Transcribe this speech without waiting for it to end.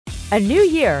A new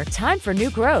year, time for new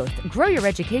growth. Grow your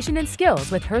education and skills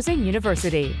with Herzing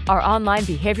University. Our online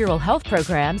behavioral health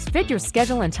programs fit your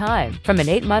schedule and time, from an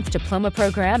 8-month diploma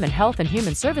program in health and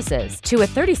human services to a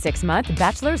 36-month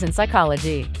bachelor's in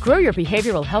psychology. Grow your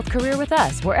behavioral health career with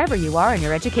us wherever you are in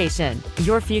your education.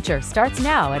 Your future starts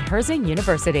now at Herzing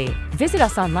University. Visit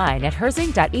us online at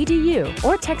herzing.edu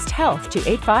or text health to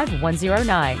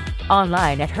 85109.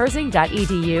 Online at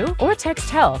herzing.edu or text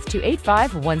health to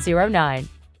 85109.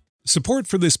 Support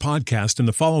for this podcast and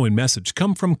the following message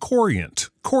come from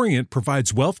Corient. Corient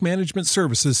provides wealth management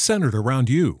services centered around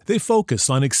you. They focus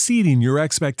on exceeding your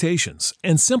expectations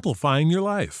and simplifying your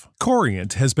life.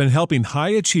 Corient has been helping high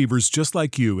achievers just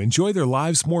like you enjoy their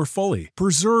lives more fully,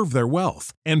 preserve their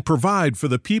wealth, and provide for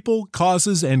the people,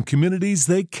 causes, and communities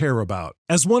they care about.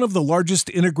 As one of the largest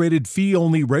integrated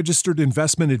fee-only registered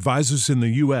investment advisors in the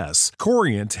U.S.,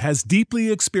 Corient has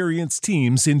deeply experienced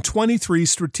teams in 23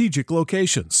 strategic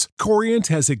locations. Corient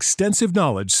has extensive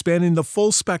knowledge spanning the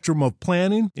full spectrum of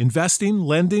planning, investing,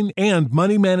 lending, and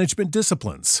money management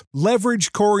disciplines.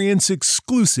 Leverage Corient's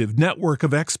exclusive network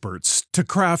of experts to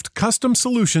craft custom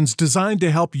solutions designed to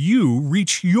help you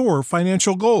reach your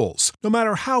financial goals, no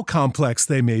matter how complex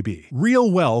they may be.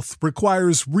 Real wealth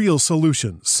requires real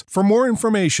solutions. For more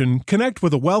information, connect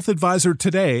with a wealth advisor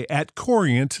today at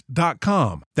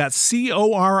Corient.com. That's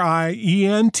Corient.com.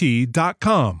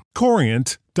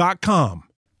 Corient.com.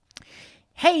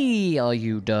 Hey, all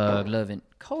you dog-loving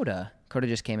Coda. Coda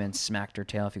just came in, smacked her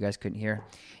tail if you guys couldn't hear.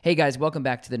 Hey, guys, welcome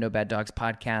back to the No Bad Dogs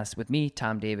podcast with me,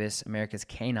 Tom Davis, America's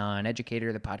canine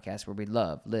educator, the podcast where we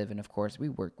love, live, and, of course, we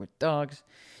work with dogs.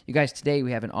 You guys, today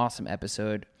we have an awesome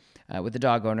episode with a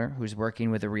dog owner who's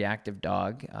working with a reactive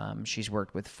dog. She's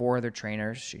worked with 4 other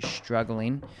trainers. She's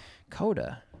struggling.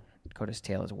 Coda's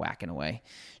tail is whacking away.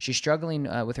 She's struggling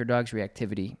with her dog's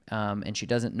reactivity, and she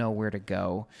doesn't know where to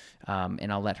go,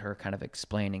 and I'll let her kind of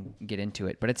explain and get into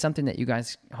it. But it's something that you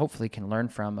guys hopefully can learn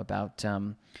from about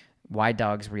why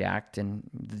dogs react and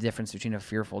the difference between a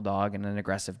fearful dog and an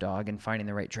aggressive dog, and finding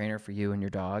the right trainer for you and your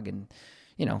dog. And,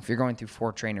 you know, if you're going through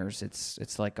 4 trainers,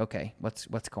 it's like, okay, what's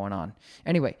going on?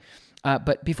 Anyway,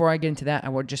 but before I get into that,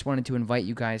 just wanted to invite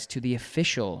you guys to the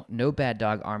official No Bad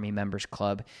Dog Army Members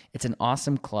Club. It's an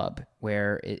awesome club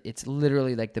where it's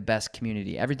literally like the best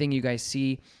community. Everything you guys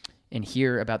see and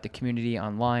hear about the community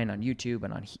online, on YouTube,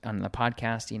 and on the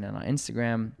podcasting and on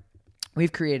Instagram,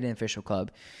 we've created an official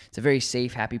club. It's a very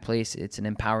safe, happy place. It's an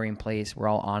empowering place. We're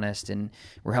all honest and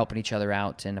we're helping each other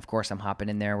out. And of course, I'm hopping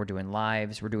in there. We're doing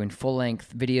lives. We're doing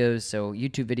full-length videos. So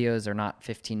YouTube videos are not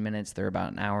 15 minutes. They're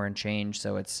about an hour and change.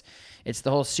 So it's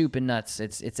the whole soup and nuts.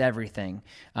 It's everything.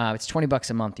 It's $20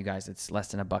 a month, you guys. It's less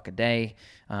than $1 a day.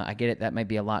 I get it. That might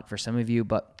be a lot for some of you,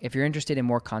 but if you're interested in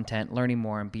more content, learning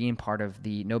more, and being part of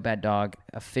the No Bad Dog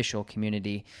official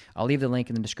community, I'll leave the link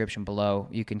in the description below.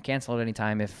 You can cancel at any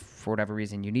time if for whatever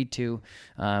reason you need to,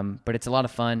 but it's a lot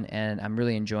of fun, and I'm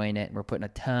really enjoying it. We're putting a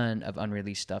ton of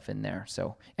unreleased stuff in there.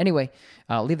 So anyway,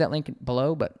 I'll leave that link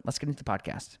below, but let's get into the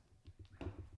podcast.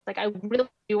 Like, I really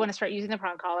do want to start using the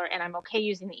prong collar, and I'm okay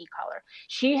using the e-collar.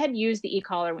 She had used the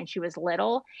e-collar when she was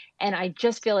little, and I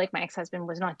just feel like my ex-husband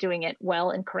was not doing it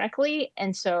well and correctly.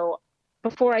 And so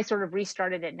before I sort of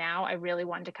restarted it now, I really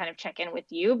wanted to kind of check in with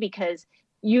you, because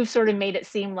you've sort of made it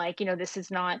seem like, you know, this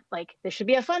is not like, this should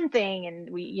be a fun thing,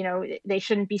 and we, you know, they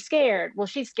shouldn't be scared. Well,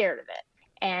 she's scared of it,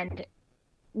 and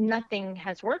nothing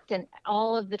has worked. And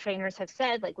all of the trainers have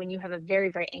said, like, when you have a very,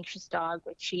 very anxious dog,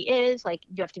 which she is, like,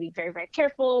 you have to be very, very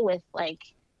careful with like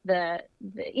the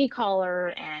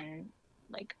e-collar and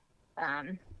like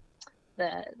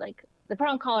the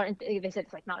prong collar. And they said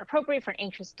it's like not appropriate for an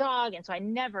anxious dog. And so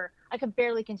I could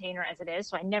barely contain her as it is.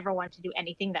 So I never wanted to do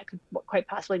anything that could quite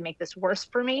possibly make this worse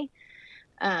for me.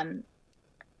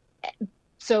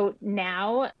 So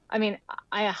now, I mean,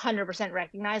 I 100%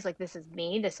 recognize, like, this is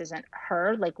me, this isn't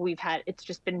her. Like, it's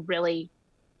just been really,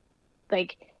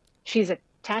 like, she's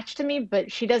attached to me,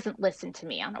 but she doesn't listen to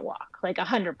me on a walk, like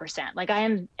 100%. Like, I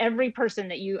am every person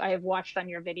that I have watched on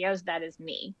your videos, that is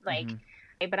me. Like,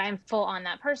 but I'm full on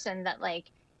that person that, like,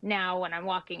 now when I'm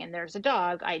walking and there's a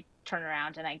dog, I turn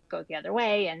around and I go the other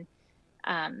way.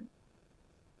 And,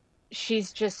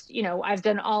 she's just, you know, I've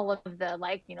done all of the,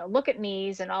 like, you know, look at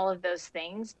me's and all of those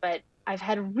things, but I've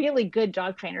had really good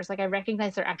dog trainers. Like, I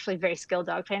recognize they're actually very skilled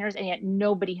dog trainers, and yet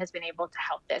nobody has been able to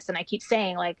help this. And I keep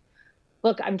saying, like,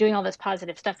 look, I'm doing all this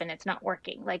positive stuff and it's not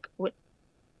working. Like, what,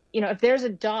 you know, if there's a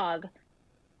dog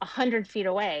 100 feet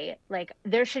away, like,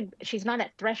 she's not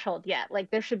at threshold yet. Like,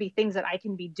 there should be things that I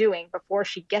can be doing before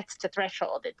she gets to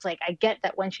threshold. It's like, I get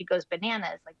that when she goes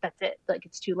bananas, like, that's it. Like,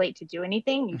 it's too late to do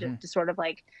anything. You just have to sort of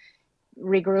like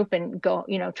regroup and go,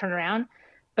 you know, turn around.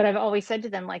 but I've always said to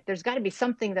them, like, there's got to be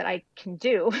something that I can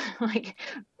do, like,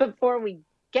 before we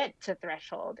get to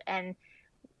threshold. And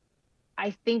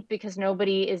I think because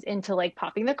nobody is into like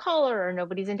popping the collar or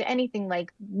nobody's into anything,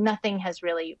 like nothing has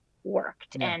really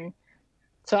worked. Yeah. And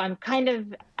so I'm kind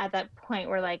of at that point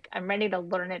where like I'm ready to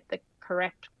learn it the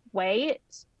correct way.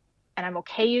 And I'm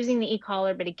okay using the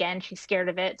e-collar, but again, she's scared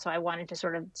of it. So I wanted to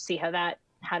sort of see how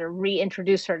to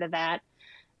reintroduce her to that.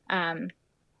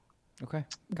 Okay.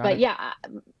 Got But it. yeah,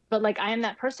 but like I am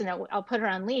that person that I'll put her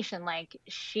on leash and like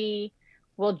she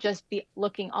will just be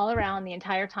looking all around the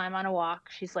entire time on a walk.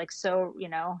 She's like so,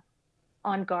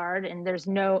 on guard, and there's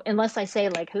no, unless I say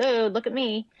like, hello, look at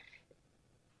me,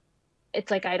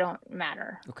 it's like I don't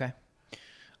matter. Okay.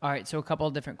 All right. So a couple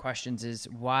of different questions is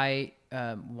why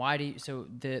do you, so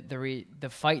the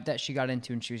fight that she got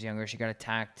into when she was younger, she got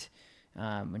attacked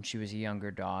when she was a younger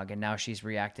dog, and now she's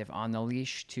reactive on the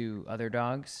leash to other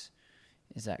dogs.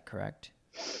 Is that correct?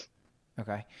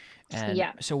 Okay. And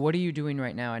Yeah. so what are you doing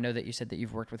right now? I know that you said that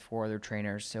you've worked with 4 other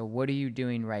trainers. So what are you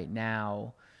doing right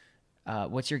now?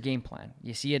 What's your game plan?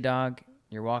 You see a dog,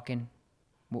 you're walking.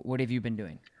 What have you been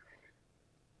doing?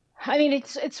 I mean,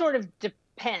 it sort of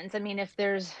depends. I mean, if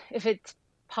it's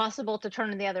possible to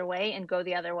turn the other way and go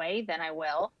the other way, then I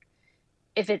will.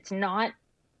 If it's not,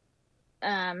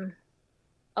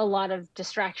 a lot of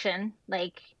distraction,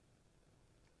 like,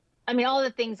 I mean, all the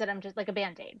things that I'm just like a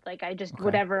band-aid, like I just, Okay.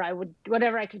 whatever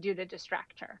I could do to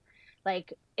distract her.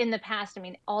 Like in the past, I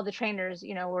mean, all the trainers,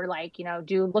 were like,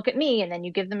 do look at me, and then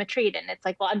you give them a treat. And it's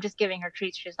like, well, I'm just giving her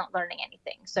treats. She's not learning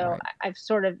anything. So Right. I've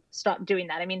sort of stopped doing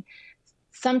that. I mean,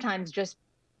 sometimes just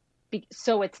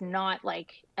so it's not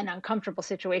like an uncomfortable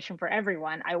situation for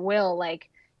everyone, I will like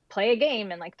play a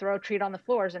game and like throw a treat on the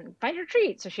floors and find her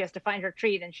treat. So she has to find her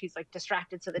treat and she's like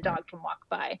distracted so the dog can walk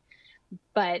by.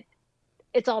 But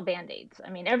it's all band-aids. I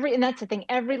mean, and that's the thing,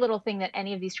 every little thing that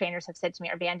any of these trainers have said to me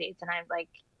are band-aids. And I'm like,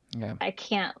 Yeah. I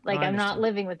can't, No, like, I I'm not understand.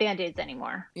 living with band-aids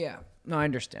anymore. Yeah. No, I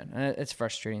understand. It's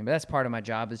frustrating, but that's part of my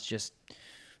job is just,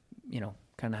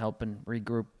 kind of helping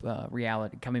regroup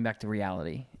reality, coming back to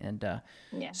reality. And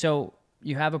Yeah. so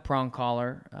you have a prong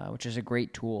collar, which is a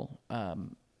great tool.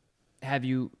 Have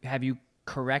you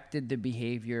corrected the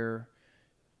behavior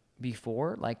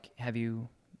before? Like, have you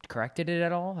corrected it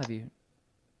at all? Have you?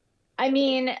 I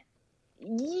mean,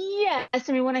 yes.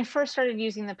 I mean, when I first started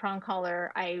using the prong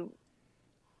collar,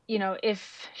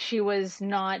 if she was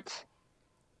not,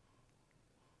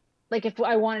 like, if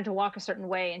I wanted to walk a certain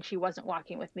way and she wasn't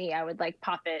walking with me, I would like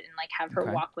pop it and like have her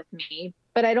Okay. walk with me.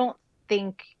 But I don't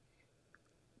think,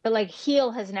 but like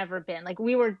heel has never been, like,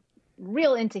 we were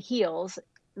real into heels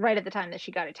right at the time that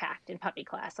she got attacked in puppy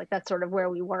class. Like that's sort of where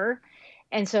we were.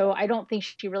 And so I don't think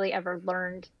she really ever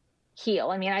learned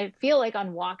heel. I mean, I feel like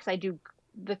on walks,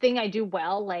 the thing I do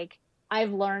well, like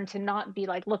I've learned to not be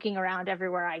like looking around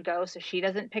everywhere I go so she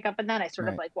doesn't pick up on that. I sort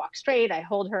of Right. like walk straight. I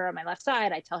hold her on my left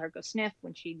side. I tell her go sniff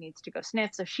when she needs to go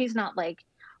sniff. So she's not like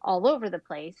all over the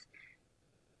place.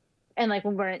 And like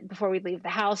before we leave the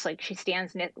house, like she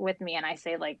stands with me and I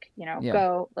say like, Yeah.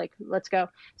 go, like, let's go.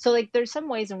 So like there's some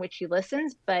ways in which she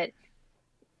listens, but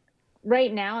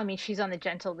right now, I mean, she's on the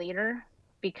gentle leader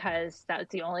because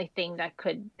that's the only thing that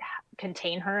could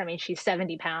contain her. I mean, she's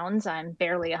 70 pounds. I'm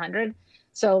barely 100.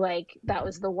 So like that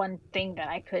was the one thing that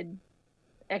I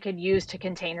could use to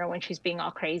contain her when she's being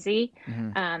all crazy.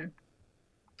 Mm-hmm.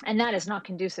 And that is not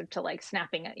conducive to like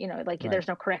snapping, like Right. there's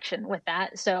no correction with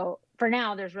that. So for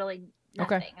now, there's really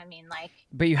nothing. Okay. I mean, like,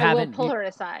 But you I haven't will pull her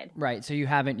aside. Right. So you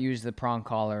haven't used the prong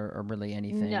collar or really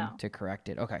anything No. to correct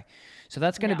it. Okay. So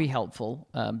that's going to No. be helpful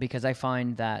because I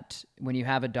find that when you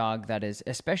have a dog that is,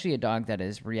 especially a dog that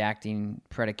is reacting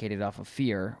predicated off of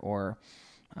fear or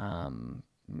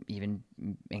even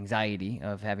anxiety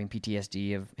of having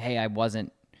PTSD of, hey, I was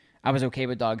okay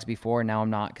with dogs before, now I'm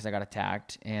not because I got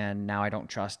attacked, and now I don't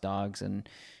trust dogs, and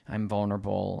I'm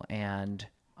vulnerable, and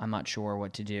I'm not sure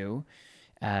what to do.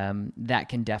 That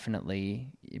can definitely,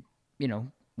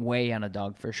 weigh on a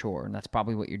dog for sure, and that's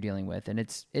probably what you're dealing with. And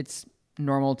it's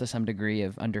normal to some degree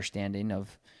of understanding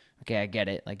of, okay, I get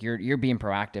it. Like you're being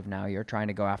proactive now. You're trying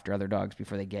to go after other dogs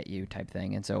before they get you, type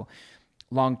thing. And so,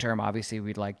 long term, obviously,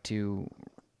 we'd like to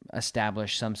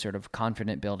establish some sort of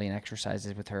confident building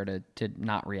exercises with her to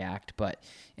not react. But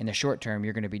in the short term,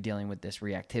 you're going to be dealing with this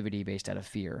reactivity based out of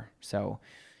fear. So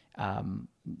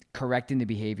correcting the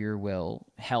behavior will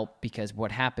help because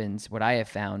what I have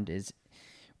found is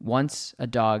once a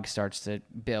dog starts to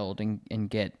build and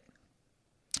get,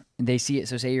 they see it.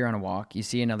 So say you're on a walk, you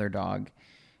see another dog,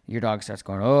 your dog starts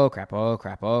going, oh crap, oh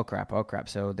crap, oh crap, oh crap.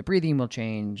 So the breathing will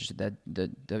change,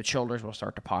 the shoulders will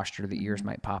start to posture, the ears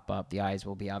might pop up, the eyes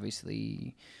will be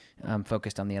obviously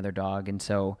focused on the other dog. And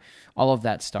so all of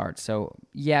that starts. So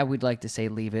yeah, we'd like to say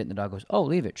leave it. And the dog goes, oh,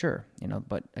 leave it. Sure.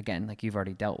 But again, like you've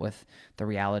already dealt with the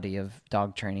reality of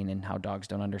dog training and how dogs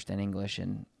don't understand English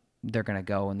and they're going to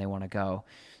go and they want to go.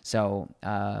 So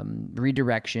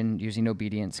redirection, using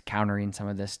obedience, countering some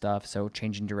of this stuff. So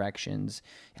changing directions,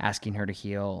 asking her to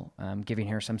heel, giving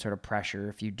her some sort of pressure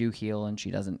if you do heel and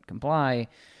she doesn't comply.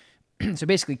 So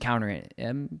basically countering it.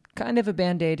 Kind of a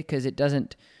Band-Aid because it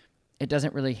doesn't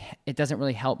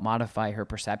really help modify her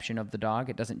perception of the dog.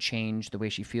 It doesn't change the way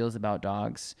she feels about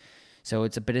dogs. So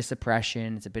it's a bit of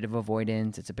suppression, it's a bit of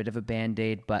avoidance, it's a bit of a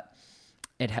Band-Aid, but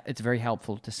it's very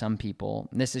helpful to some people.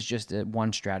 And this is just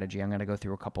one strategy. I'm going to go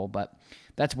through a couple, but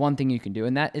that's one thing you can do.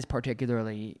 And that is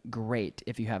particularly great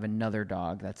if you have another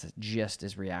dog that's just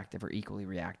as reactive or equally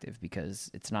reactive,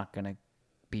 because it's not going to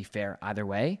be fair either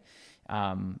way,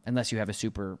 unless you have a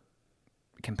super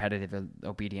competitive,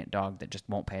 obedient dog that just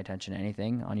won't pay attention to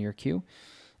anything on your cue.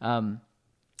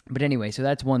 But anyway, so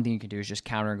that's one thing you can do is just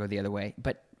counter and go the other way.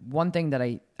 But one thing that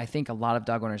I think a lot of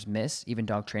dog owners miss, even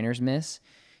dog trainers miss,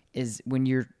 is when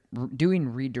you're doing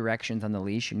redirections on the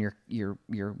leash and you're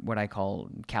what I call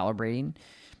calibrating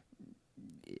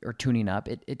or tuning up,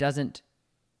 it doesn't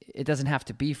have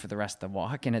to be for the rest of the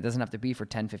walk, and it doesn't have to be for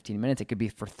 10, 15 minutes. It could be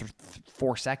for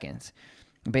 4 seconds.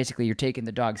 Basically, you're taking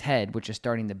the dog's head, which is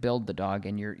starting to build the dog,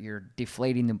 and you're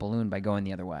deflating the balloon by going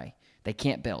the other way. They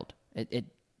can't build. It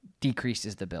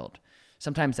decreases the build.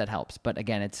 Sometimes that helps, but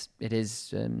again, it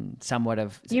is somewhat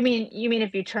of. You mean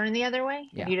if you turn the other way?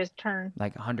 Yeah. If you just turn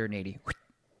like 180,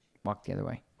 walk the other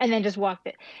way, and then just walk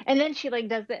it, and then she like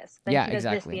does this. Then yeah, she does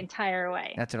exactly. This the entire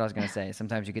way. That's what I was gonna say.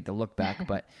 Sometimes you get the look back,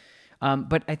 but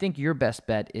I think your best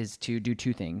bet is to do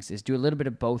two things: is do a little bit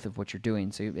of both of what you're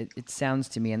doing. So it sounds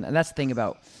to me, and that's the thing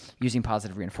about using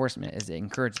positive reinforcement, is it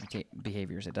encourages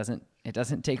behaviors. It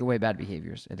doesn't take away bad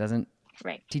behaviors. It doesn't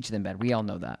teach them bad. We all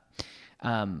know that.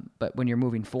 But when you're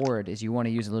moving forward, is you want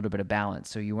to use a little bit of balance.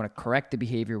 So you want to correct the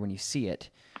behavior when you see it.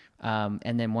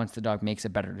 And then once the dog makes a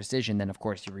better decision, then of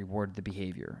course you reward the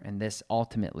behavior. And this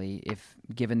ultimately, if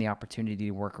given the opportunity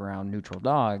to work around neutral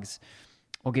dogs,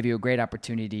 will give you a great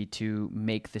opportunity to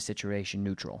make the situation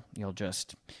neutral. You'll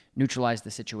just neutralize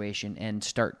the situation and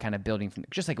start kind of building from,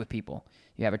 just like with people.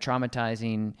 You have a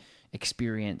traumatizing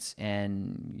experience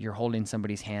and you're holding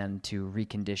somebody's hand to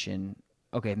recondition.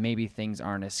 Okay, maybe things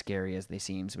aren't as scary as they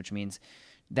seem, which means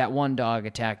that one dog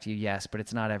attacked you, yes, but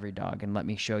it's not every dog. And let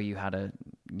me show you how to,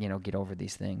 get over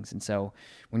these things. And so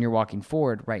when you're walking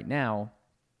forward right now,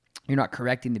 you're not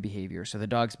correcting the behavior. So the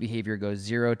dog's behavior goes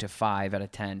 0 to 5 out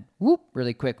of 10. Whoop,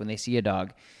 really quick. When they see a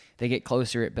dog, they get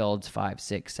closer, it builds 5,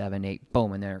 6, 7, 8,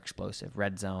 boom, and they're explosive.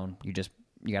 Red zone. You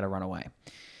got to run away.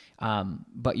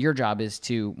 But your job is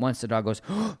to, once the dog goes,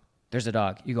 oh, there's a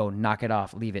dog, you go knock it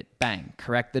off, leave it, bang,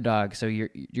 correct the dog. So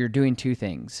you're doing two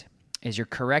things. Is you're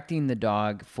correcting the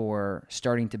dog for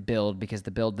starting to build, because the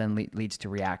build then leads to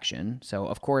reaction. So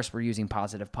of course we're using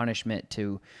positive punishment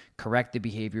to correct the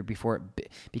behavior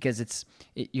because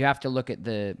you have to look at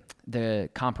the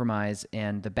compromise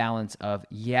and the balance of,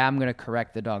 I'm going to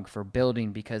correct the dog for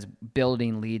building because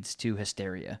building leads to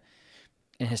hysteria.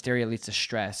 And hysteria leads to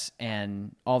stress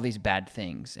and all these bad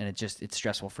things. And it's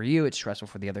stressful for you. It's stressful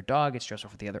for the other dog. It's stressful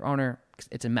for the other owner.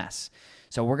 It's a mess.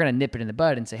 So we're going to nip it in the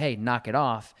bud and say, hey, knock it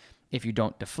off if you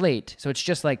don't deflate. So it's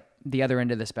just like the other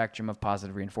end of the spectrum of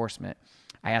positive reinforcement.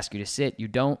 I ask you to sit, you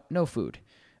don't, no food.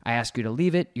 I ask you to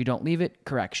leave it, you don't leave it,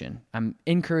 correction. I'm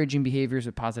encouraging behaviors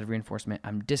with positive reinforcement.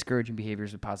 I'm discouraging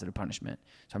behaviors with positive punishment.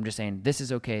 So I'm just saying, this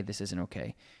is okay, this isn't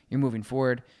okay. You're moving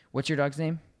forward. What's your dog's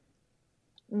name?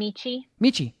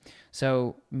 Michi.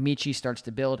 So Michi starts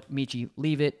to build. Michi,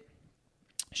 leave it.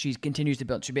 She continues to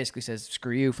build. She basically says,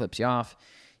 screw you, flips you off.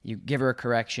 You give her a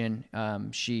correction.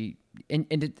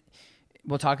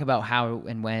 We'll talk about how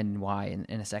and when and why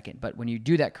in a second. But when you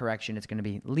do that correction, it's going to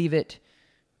be leave it,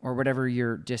 or whatever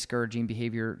your discouraging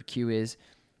behavior cue is.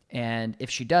 And if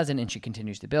she doesn't and she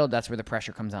continues to build, that's where the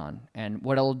pressure comes on. And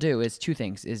what it'll do is two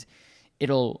things. Is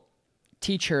it'll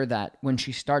teach her that when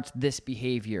she starts this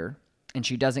behavior and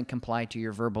she doesn't comply to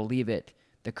your verbal leave it,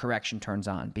 the correction turns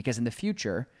on. Because in the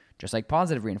future, just like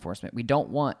positive reinforcement, we don't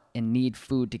want and need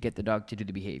food to get the dog to do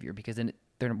the behavior, because then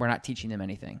we're not teaching them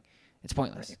anything. It's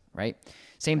pointless, right?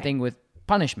 Same thing with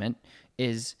punishment.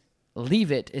 Is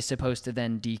leave it is supposed to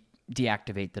then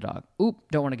deactivate the dog. Oop,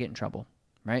 don't want to get in trouble,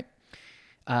 right?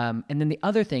 And then the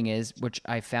other thing is, which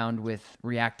I found with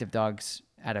reactive dogs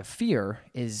out of fear,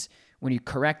 is when you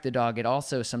correct the dog, it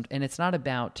also and it's not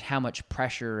about how much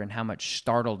pressure and how much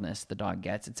startledness the dog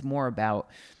gets. It's more about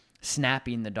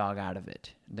snapping the dog out of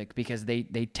it, like, because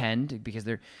because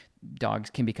their dogs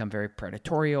can become very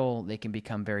predatorial, they can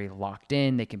become very locked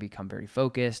in, they can become very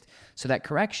focused. So that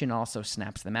correction also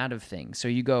snaps them out of things. So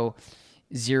you go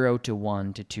 0 to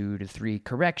 1 to 2 to 3,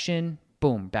 correction,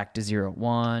 boom, back to 0,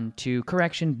 1, 2,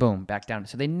 correction, boom, back down.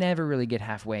 So they never really get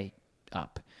halfway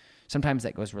up. Sometimes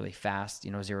that goes really fast,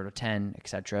 0 to 10,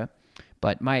 etc.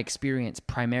 But my experience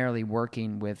primarily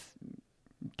working with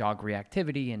dog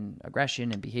reactivity and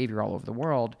aggression and behavior all over the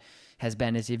world has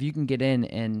been is if you can get in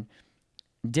and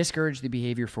discourage the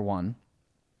behavior for one,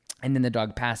 and then the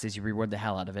dog passes, you reward the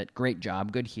hell out of it. Great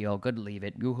job, good heel, good leave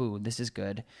it, woohoo, this is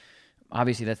good.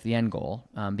 Obviously, that's the end goal,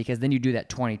 because then you do that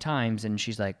 20 times, and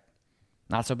she's like,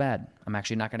 not so bad. I'm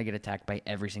actually not going to get attacked by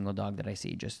every single dog that I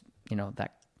see. Just,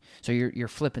 that. So you're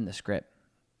flipping the script,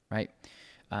 right?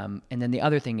 And then the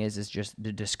other thing is just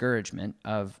the discouragement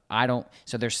of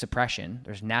so there's suppression,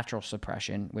 there's natural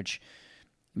suppression, which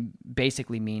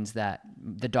basically means that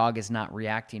the dog is not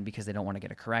reacting because they don't want to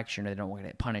get a correction or they don't want to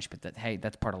get punished, but that, hey,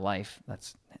 that's part of life.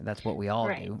 That's what we all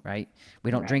do, right?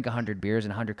 We don't drink 100 beers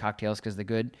and 100 cocktails because they're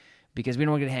good, because we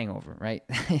don't want to get a hangover, right?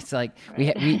 It's like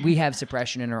we have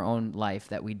suppression in our own life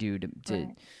that we do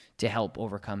to help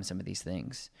overcome some of these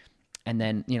things. And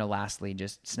then, lastly,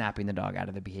 just snapping the dog out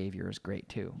of the behavior is great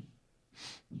too.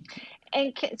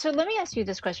 And so let me ask you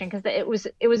this question, because it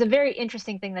was a very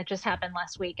interesting thing that just happened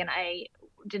last week, and I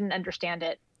didn't understand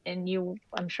it, and you,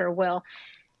 I'm sure, will.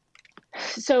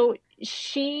 So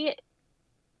she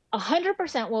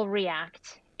 100% will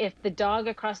react if the dog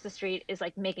across the street is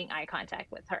like making eye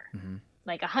contact with her. Mm-hmm.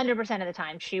 Like 100% of the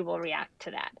time, she will react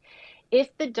to that. If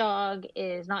the dog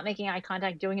is not making eye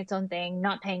contact, doing its own thing,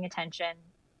 not paying attention,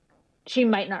 she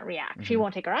might not react. Mm-hmm. She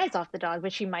won't take her eyes off the dog,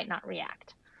 but she might not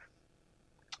react.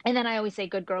 And then I always say,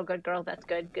 good girl, that's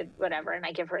good, whatever. And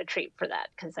I give her a treat for that,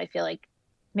 because I feel like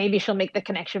maybe she'll make the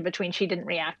connection between she didn't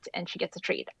react and she gets a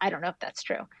treat. I don't know if that's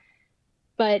true.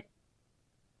 But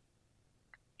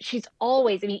she's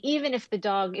always, even if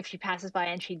she passes by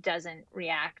and she doesn't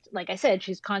react, like I said,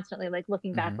 she's constantly like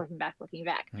looking back, mm-hmm. looking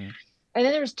back. Mm-hmm. And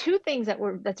then there's two things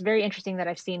that's very interesting that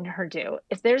I've seen her do.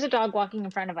 If there's a dog walking in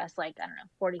front of us, like, I don't know,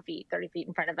 40 feet, 30 feet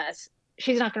in front of us,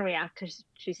 she's not going to react because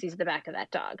she sees the back of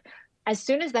that dog. As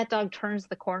soon as that dog turns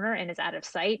the corner and is out of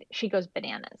sight, she goes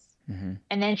bananas. Mm-hmm.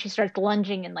 And then she starts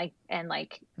lunging and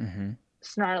mm-hmm.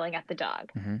 snarling at the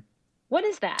dog. Mm-hmm. What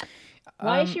is that?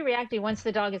 Why is she reacting once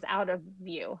the dog is out of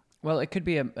view? Well, it could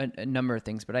be a number of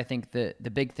things, but I think the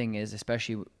big thing is,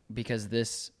 especially because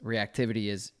this reactivity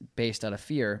is based out of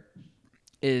fear,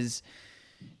 is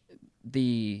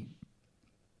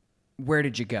where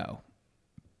did you go?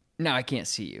 Now I can't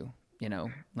see you,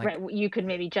 right. You could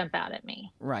maybe jump out at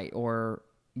me. Right. Or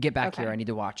get back here. I need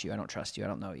to watch you. I don't trust you. I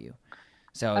don't know you.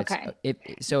 So okay.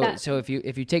 So if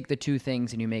you take the two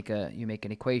things and you make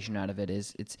an equation out of it,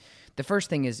 it's the first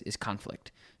thing is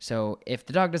conflict. So if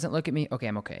the dog doesn't look at me, okay,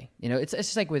 I'm okay. It's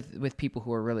just like with people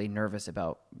who are really nervous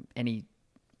about any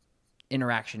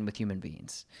interaction with human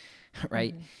beings,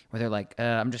 right? Mm-hmm. Where they're like,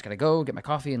 I'm just gonna go get my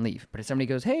coffee and leave. But if somebody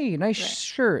goes, hey, nice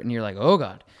shirt, and you're like, oh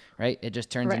God, right? It just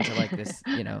turns into like this,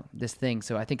 this thing.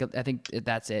 So I think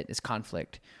that's it. It's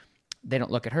conflict. They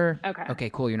don't look at her. Okay,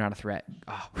 cool. You're not a threat.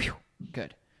 Oh, whew.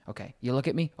 Good. Okay. You look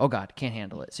at me. Oh God, can't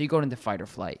handle it. So you go into fight or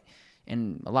flight.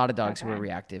 And a lot of dogs who are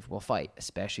reactive will fight,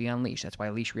 especially on leash. That's why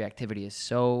leash reactivity is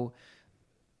so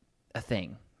a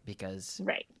thing, because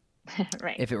right.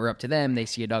 If it were up to them, they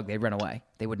see a dog, they'd run away.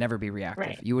 They would never be reactive.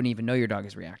 Right. You wouldn't even know your dog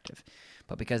is reactive.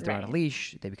 But because they're on a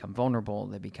leash, they become vulnerable.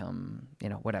 They become,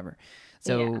 whatever.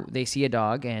 So they see a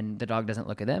dog and the dog doesn't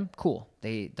look at them. Cool.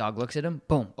 Dog looks at them.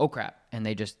 Boom. Oh crap. And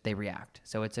they react.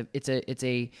 So it's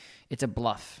a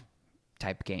bluff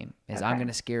type game. I'm going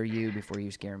to scare you before you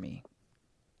scare me.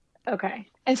 Okay.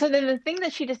 And so then the thing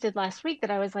that she just did last week that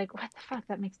I was like, what the fuck?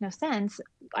 That makes no sense.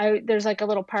 There's like a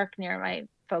little park near my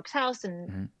folks' house, and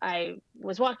mm-hmm. I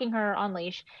was walking her on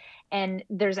leash, and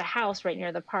there's a house right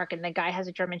near the park, and the guy has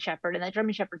a German Shepherd, and that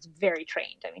German Shepherd's very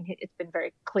trained. It's been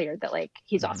very clear that like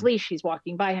he's mm-hmm. off leash, he's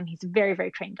walking by him. He's a very,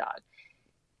 very trained dog.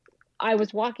 I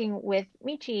was walking with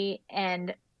Michi,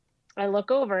 and I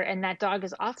look over, and that dog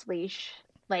is off leash,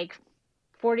 like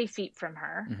 40 feet from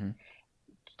her. Mm-hmm.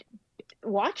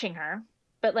 Watching her,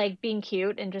 but like being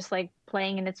cute and just like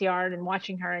playing in its yard and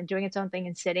watching her and doing its own thing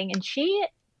and sitting, and she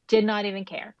did not even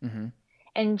care. Mm-hmm.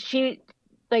 And she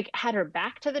like had her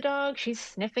back to the dog. She's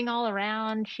sniffing all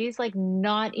around. She's like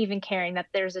not even caring that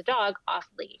there's a dog off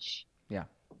leash. Yeah.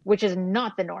 which is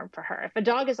not the norm for her. If a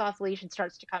dog is off leash and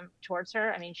starts to come towards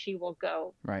her, I mean, she will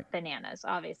go Right. bananas,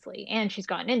 obviously. And she's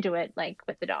gotten into it, like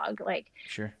with the dog, like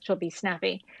Sure. she'll be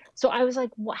snappy. So I was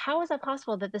like, how is that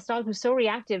possible that this dog who's so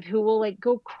reactive, who will like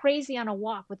go crazy on a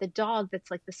walk with a dog that's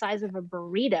like the size of a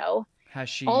burrito,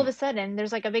 Has all of a she, sudden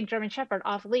there's like a big German Shepherd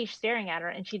off leash staring at her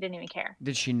and she didn't even care.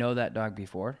 did she know that dog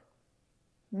before?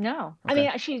 No. I Okay.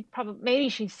 mean, she probably, maybe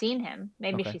she's seen him.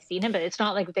 Maybe Okay. she's seen him, but it's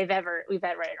not like we've ever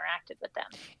interacted with them.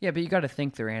 Yeah, but you got to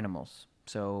think they're animals.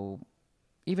 So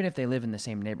even if they live in the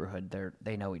same neighborhood,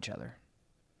 they know each other.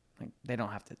 Like they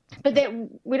don't have to. But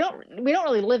we don't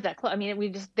really live that close. I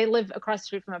mean, they live across the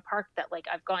street from a park that like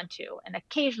I've gone to, and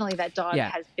occasionally that dog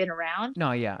Yeah. has been around.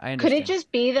 No, yeah, I Could understand. it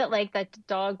just be that like that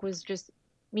dog was just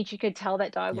Michi could tell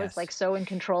that dog Yes. was like so in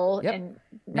control Yep. and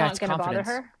Yeah, not it's going to bother confidence.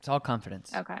 her? It's all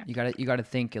confidence. Okay. You got to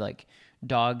think like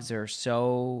dogs are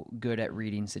so good at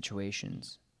reading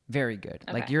situations. Very good.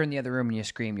 Like Okay. you're in the other room and you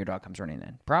scream, your dog comes running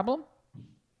in. Problem?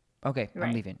 Okay, I'm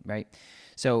Right. leaving, right?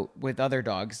 So with other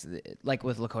dogs, like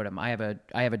with Lakota, I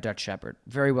have a Dutch Shepherd,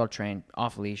 very well trained,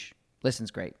 off leash,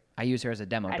 listens great. I use her as a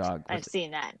demo dog. I've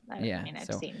seen that. Yeah, I mean, I've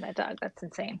so- seen that dog. That's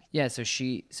insane. Yeah, so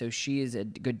she is a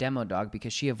good demo dog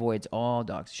because she avoids all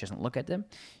dogs. She doesn't look at them,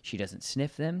 she doesn't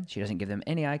sniff them, she doesn't give them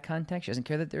any eye contact, she doesn't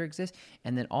care that they exist.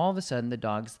 And then all of a sudden, the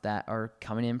dogs that are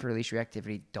coming in for leash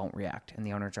reactivity don't react, and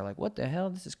the owners are like, "What the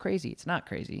hell? This is crazy." It's not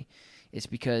crazy. It's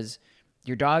because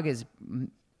your dog is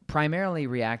primarily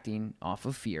reacting off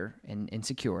of fear and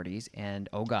insecurities and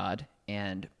oh god.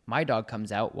 And my dog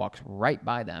comes out, walks right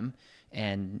by them,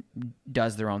 and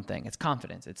does their own thing. It's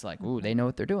confidence. It's like, ooh, they know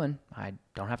what they're doing. I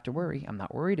don't have to worry. I'm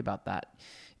not worried about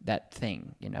that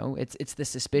thing. You know, it's the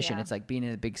suspicion. Yeah. It's like being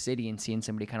in a big city and seeing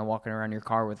somebody kind of walking around your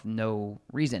car with no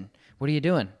reason. What are you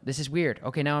doing? This is weird.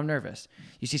 Okay, now I'm nervous.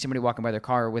 You see somebody walking by their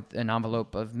car with an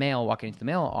envelope of mail walking into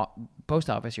the post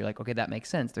office. You're like, okay, that makes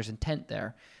sense. There's intent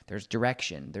there. There's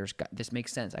direction. This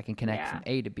makes sense. I can connect Yeah. from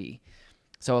A to B.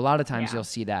 So a lot of times Yeah. you'll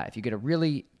see that if you get a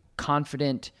really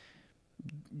confident,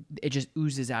 it just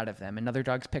oozes out of them, and other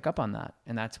dogs pick up on that.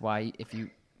 And that's why if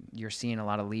you're seeing a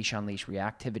lot of leash on leash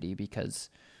reactivity because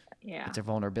Yeah. it's a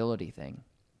vulnerability thing.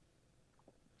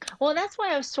 Well, that's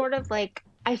why I was sort of like,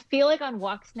 I feel like on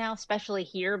walks now, especially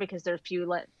here because there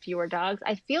are fewer dogs,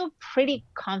 I feel pretty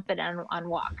confident on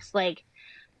walks. Like,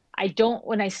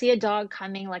 when I see a dog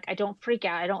coming, like, I don't freak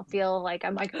out. I don't feel like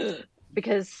I'm like,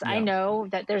 because I Yeah. know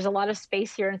that there's a lot of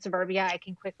space here in suburbia. I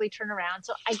can quickly turn around.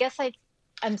 So I guess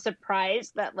I'm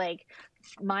surprised that like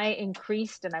and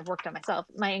I've worked on myself,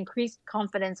 my increased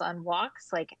confidence on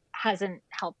walks, like hasn't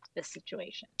helped this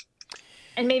situation.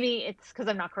 And maybe it's because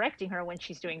I'm not correcting her when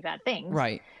she's doing bad things.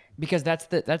 Right. Because that's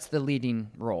the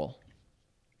leading role.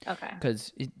 Okay.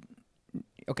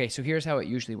 Okay, so here's how it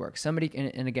usually works. Somebody,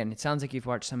 and again, it sounds like you've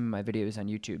watched some of my videos on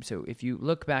YouTube. So if you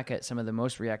look back at some of the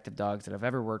most reactive dogs that I've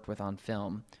ever worked with on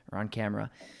film or on camera,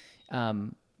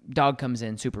 dog comes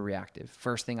in super reactive.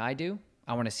 First thing I do,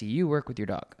 I want to see you work with your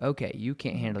dog. Okay, you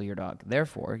can't handle your dog.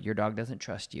 Therefore, your dog doesn't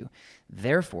trust you.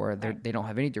 Therefore, they don't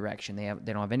have any direction. They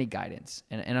don't have any guidance.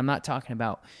 And I'm not talking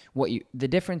about the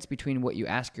difference between what you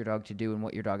ask your dog to do and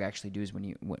what your dog actually does when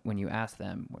you ask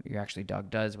them. What your actually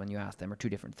dog does when you ask them are two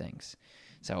different things.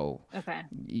 So Okay.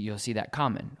 you'll see that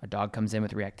common. A dog comes in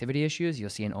with reactivity issues.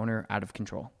 You'll see an owner out of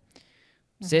control.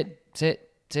 Sit, sit,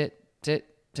 sit, sit,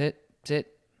 sit,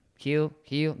 sit, heel.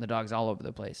 The dog's all over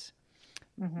the place.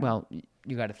 Well,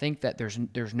 you got to think that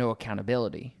there's no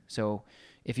accountability. So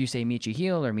if you say Michi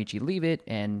heel or Michi leave it,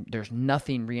 and there's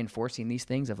nothing reinforcing these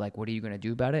things of like, what are you going to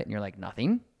do about it? And you're like,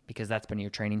 nothing, because that's been your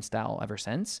training style ever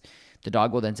since. The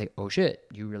dog will then say, oh shit,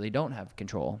 you really don't have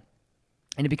control.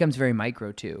 And it becomes very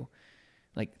micro too.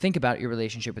 Like think about your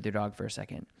relationship with your dog for a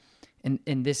second. And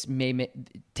this may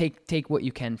take what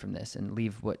you can from this and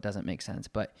leave what doesn't make sense.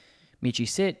 But Michi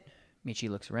sit, Michi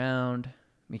looks around,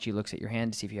 Michi looks at your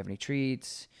hand to see if you have any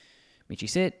treats. Michi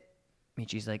sit,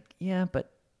 Michi's like, yeah,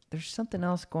 but there's something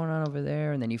else going on over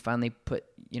there. And then you finally put,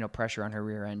 pressure on her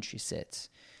rear end. She sits.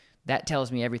 That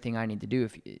tells me everything I need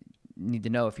to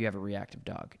know if you have a reactive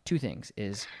dog. Two things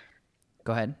is,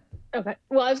 go ahead. Okay.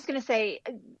 Well, I was going to say,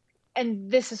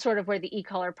 and this is sort of where the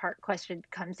e-collar part question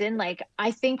comes in. Like,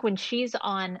 I think when she's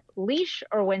on leash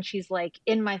or when she's like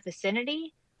in my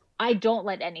vicinity, I don't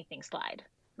let anything slide.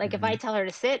 Like if I tell her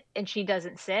to sit and she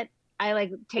doesn't sit, I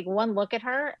like take one look at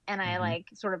her and I like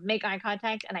sort of make eye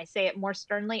contact and I say it more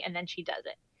sternly and then she does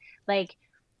it. Like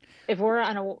if we're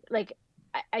on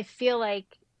I feel like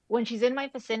when she's in my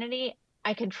vicinity,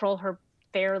 I control her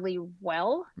fairly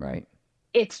well. Right.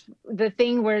 It's the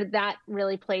thing where that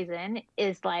really plays in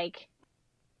is like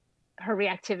her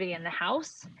reactivity in the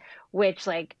house which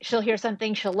like she'll hear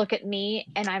something, she'll look at me,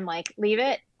 and I'm like, leave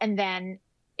it. And then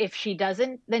if she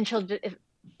doesn't, then she'll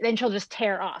just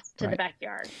tear off to the Right.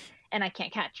 backyard, and I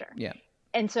can't catch her. Yeah.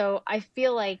 And so I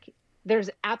feel like there's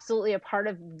absolutely a part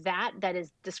of that that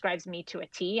is describes me to a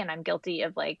T, and I'm guilty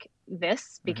of like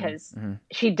this because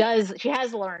she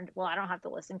has learned, well, I don't have to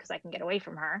listen because I can get away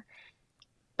from her.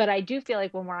 But I do feel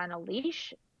like when we're on a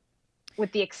leash,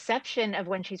 with the exception of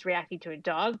when she's reacting to a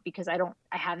dog, because I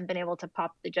haven't been able to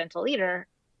pop the gentle leader.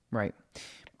 Right.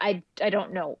 I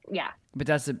don't know. Yeah. But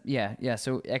that's yeah.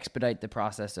 So expedite the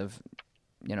process of,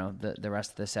 the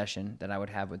rest of the session that I would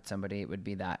have with somebody. It would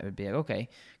be like, okay,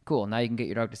 cool. Now you can get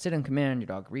your dog to sit on command. Your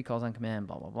dog recalls on command.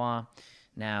 Blah blah blah.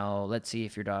 Now let's see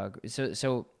if your dog.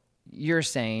 So you're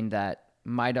saying that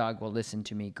my dog will listen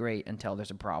to me great until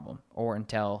there's a problem, or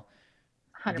until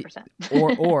 100%.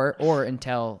 or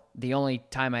until the only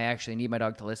time I actually need my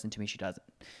dog to listen to me, she doesn't.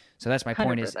 So that's my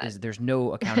point 100%. is there's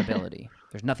no accountability.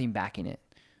 There's nothing backing it.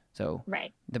 So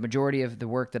Right. the majority of the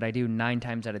work that I do 9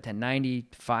 times out of 10,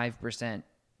 95%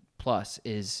 plus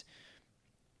is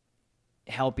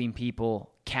helping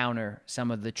people counter some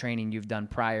of the training you've done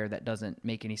prior that doesn't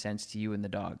make any sense to you and the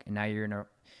dog. And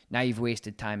now you've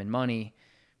wasted time and money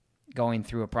going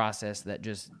through a process that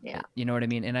just, you know what I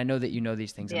mean? And I know that you know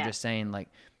these things. I'm just saying, like,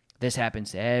 this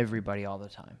happens to everybody all the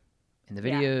time. In the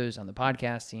videos, on the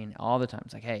podcasting, all the time.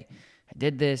 It's like, hey, I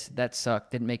did this, that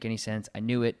sucked, didn't make any sense. I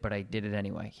knew it, but I did it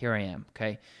anyway. Here I am,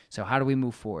 okay? So how do we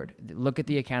move forward? Look at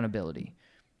the accountability,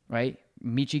 right?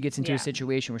 Michi gets into a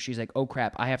situation where she's like, oh,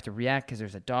 crap, I have to react because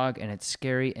there's a dog and it's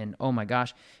scary and oh, my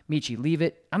gosh. Michi, leave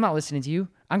it. I'm not listening to you.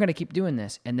 I'm going to keep doing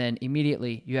this. And then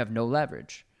immediately you have no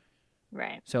leverage.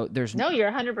 Right. So there's no,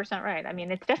 you're 100% right. I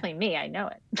mean, it's definitely me. I know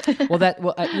it.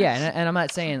 And I'm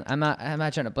not saying I'm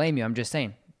not trying to blame you. I'm just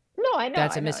saying. No, I know.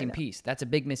 That's a missing piece. That's a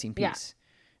big missing piece,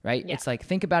 right? Yeah. It's like,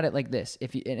 think about it like this.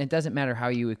 And it doesn't matter how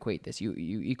you equate this.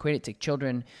 You equate it to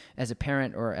children as a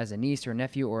parent or as a niece or a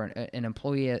nephew or an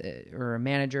employee or a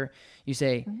manager. You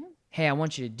say, hey, I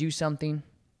want you to do something.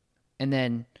 And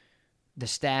then the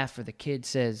staff or the kid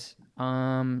says,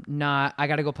 nah, I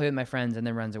got to go play with my friends, and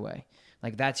then runs away.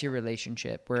 Like, that's your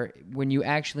relationship, where when you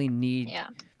actually need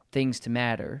things to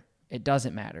matter, it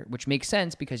doesn't matter, which makes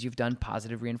sense because you've done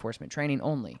positive reinforcement training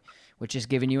only, which is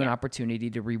giving you an opportunity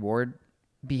to reward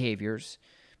behaviors,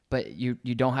 but you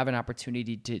don't have an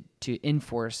opportunity to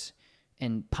enforce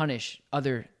and punish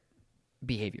other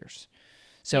behaviors.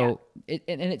 So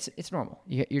it's normal.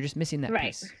 You're just missing that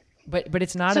piece. But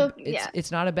it's not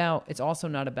it's also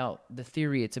not about the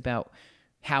theory. It's about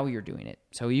how you're doing it.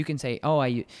 So you can say, oh,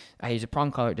 I use a prong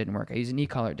collar, it didn't work. I use a knee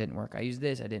collar, it didn't work. I use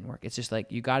this, it didn't work. It's just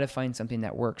like, you got to find something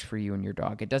that works for you and your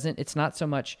dog. It's not so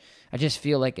much, I just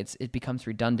feel like it becomes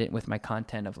redundant with my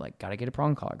content of like, got to get a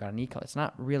prong collar, got a knee collar. It's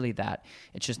not really that.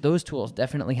 It's just those tools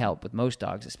definitely help with most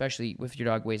dogs, especially if your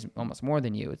dog weighs almost more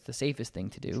than you. It's the safest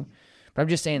thing to do. But I'm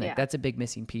just saying that that's a big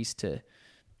missing piece to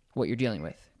what you're dealing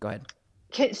with. Go ahead.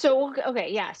 So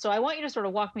I want you to sort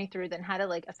of walk me through then how to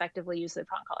like effectively use the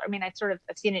prong collar. I mean, I've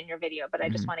seen it in your video, but I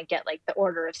just want to get like the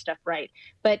order of stuff right.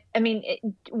 But I mean,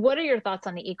 what are your thoughts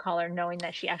on the e-collar, knowing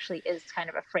that she actually is kind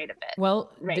of afraid of it?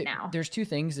 Well, now there's two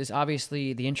things. Is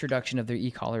obviously the introduction of the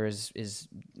e-collar is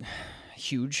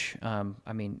huge.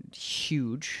 I mean,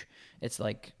 huge. It's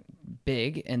like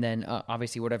big, and then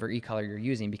obviously whatever e-collar you're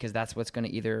using, because that's what's going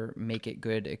to either make it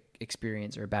good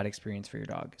experience or a bad experience for your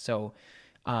dog. So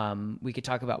we could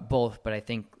talk about both, but I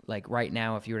think like right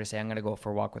now, if you were to say, I'm going to go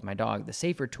for a walk with my dog, the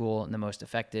safer tool and the most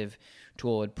effective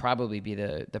tool would probably be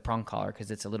the prong collar, because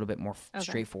it's a little bit more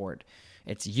straightforward.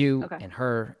 It's you and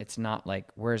her. It's not like,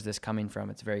 where's this coming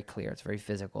from? It's very clear. It's very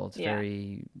physical. It's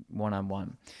very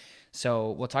one-on-one.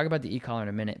 So we'll talk about the e-collar in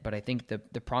a minute, but I think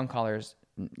the prong collars,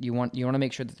 you want to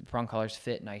make sure that the prong collars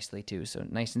fit nicely too. So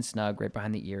nice and snug right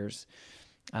behind the ears.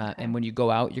 And when you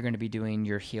go out, you're going to be doing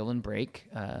your heel and break.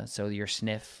 So your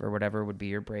sniff or whatever would be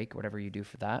your break, whatever you do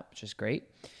for that, which is great.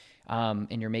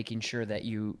 And you're making sure that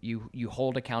you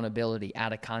hold accountability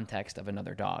out of context of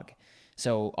another dog.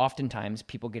 So oftentimes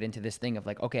people get into this thing of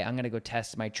like, okay, I'm going to go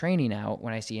test my training out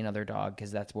when I see another dog,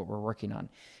 because that's what we're working on.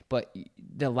 But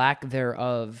the lack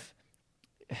thereof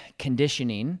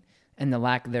conditioning and the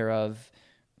lack thereof,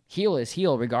 heel is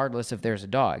heel regardless if there's a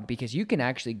dog, because you can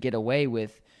actually get away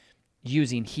with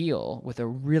using heel with a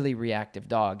really reactive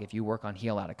dog if you work on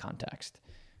heel out of context.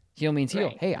 Heel means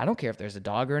heel. Hey, I don't care if there's a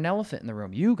dog or an elephant in the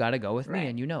room. You got to go with me,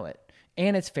 and you know it.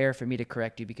 And it's fair for me to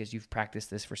correct you because you've practiced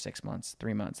this for 6 months,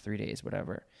 3 months, 3 days,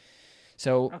 whatever.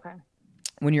 So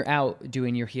when you're out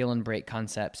doing your heel and break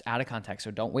concepts out of context,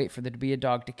 so don't wait for there to be a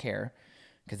dog to care.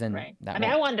 because then Right. that I mean,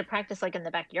 I won't. wanted to practice like in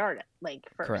the backyard, like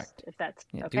Correct. first, if that's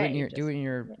Yeah, okay. do it in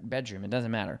your bedroom. It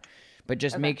doesn't matter, but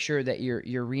just Okay. make sure that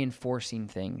you're reinforcing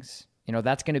things. You know,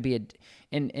 that's going to be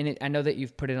I know that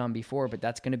you've put it on before, but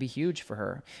that's going to be huge for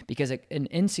her because an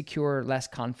insecure, less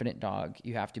confident dog,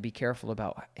 you have to be careful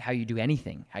about how you do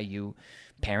anything, how you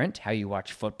parent, how you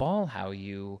watch football, how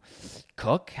you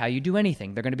cook, how you do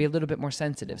anything. They're going to be a little bit more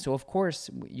sensitive. So of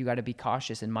course, you got to be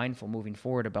cautious and mindful moving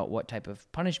forward about what type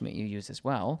of punishment you use as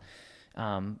well.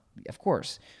 Of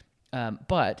course.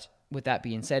 But with that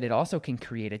being said, it also can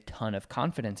create a ton of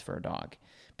confidence for a dog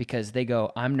because they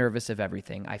go, I'm nervous of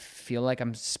everything. I feel like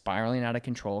I'm spiraling out of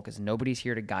control because nobody's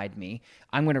here to guide me.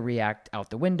 I'm going to react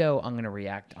out the window. I'm going to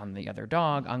react on the other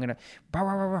dog. I'm going to, bah,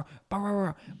 rah, rah, rah, bah, rah,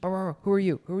 rah, bah, rah, rah. Who are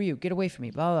you? Who are you? Get away from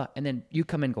me. Blah, blah, blah. And then you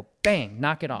come in and go, bang,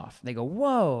 knock it off. They go,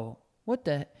 whoa, what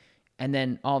the? And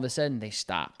then all of a sudden they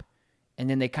stop. And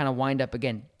then they kind of wind up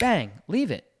again, bang, leave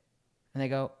it. And they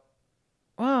go,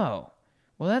 whoa,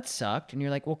 well, that sucked. And you're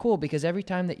like, well, cool, because every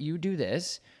time that you do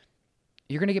this,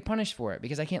 you're going to get punished for it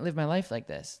because I can't live my life like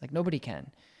this. Like nobody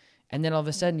can. And then all of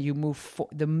a sudden you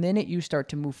the minute you start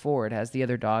to move forward as the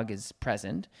other dog is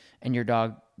present and your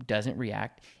dog doesn't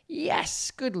react,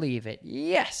 yes, good, leave it.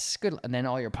 Yes, good. And then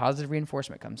all your positive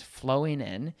reinforcement comes flowing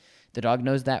in. The dog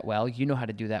knows that well. You know how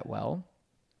to do that well.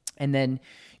 And then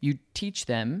you teach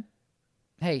them,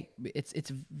 hey, it's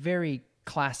very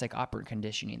classic operant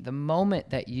conditioning. The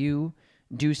moment that you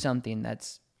do something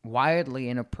that's wildly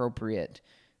inappropriate,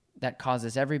 that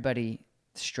causes everybody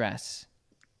stress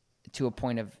to a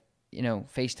point of,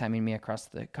 FaceTiming me across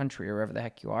the country or wherever the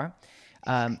heck you are,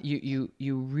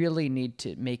 you really need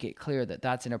to make it clear that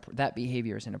that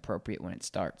behavior is inappropriate when it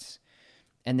starts.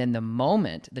 And then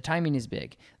the timing is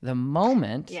big. The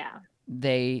moment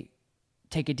they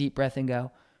take a deep breath and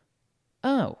go,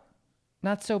 oh,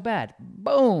 not so bad.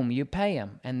 Boom, you pay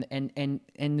them. And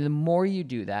the more you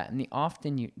do that, and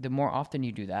the more often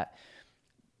you do that,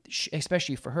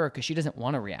 especially for her, because she doesn't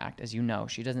want to react, as you know,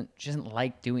 she doesn't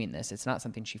like doing this. It's not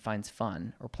something she finds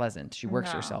fun or pleasant. She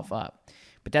works herself up.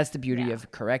 But that's the beauty of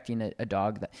correcting a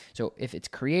dog. So if it's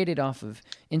created off of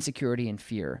insecurity and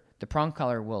fear, the prong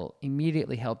collar will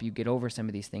immediately help you get over some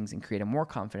of these things and create a more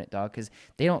confident dog because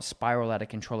they don't spiral out of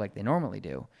control like they normally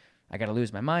do. I got to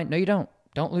lose my mind. No, you don't.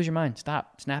 Don't lose your mind.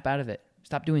 Stop. Snap out of it.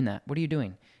 Stop doing that. What are you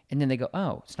doing? And then they go,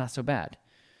 oh, it's not so bad.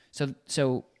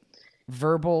 So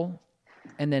verbal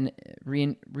and then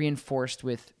reinforced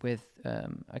with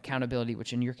accountability,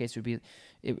 which in your case would be,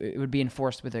 it would be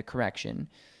enforced with a correction.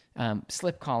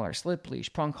 Slip collar, slip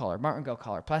leash, prong collar, martingale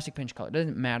collar, plastic pinch collar. It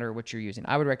doesn't matter what you're using.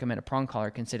 I would recommend a prong collar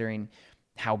considering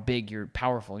how big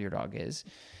powerful your dog is.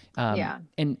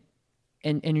 And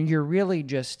you're really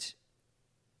just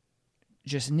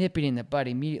nipping in the bud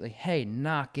immediately. Hey,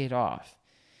 knock it off.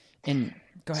 And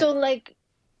go ahead. So like,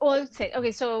 well, I would say,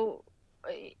 okay, so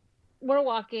we're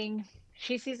walking.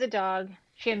 She sees a dog.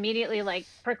 She immediately like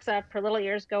perks up. Her little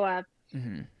ears go up,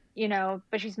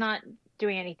 but she's not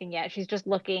doing anything yet. She's just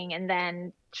looking, and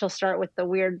then she'll start with the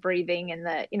weird breathing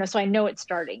and so I know it's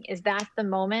starting. Is that the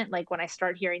moment, like when I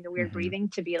start hearing the weird breathing,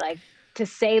 to be like, to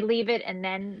say leave it and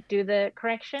then do the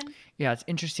correction? Yeah, it's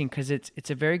interesting because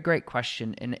it's a very great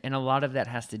question, and a lot of that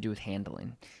has to do with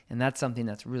handling. And that's something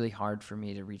that's really hard for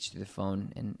me to reach through the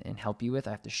phone and help you with. I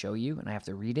have to show you and I have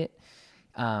to read it.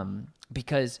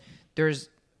 Because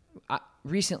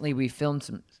recently we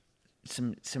filmed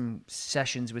some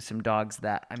sessions with some dogs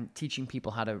that I'm teaching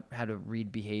people how to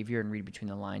read behavior and read between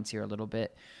the lines here a little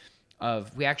bit.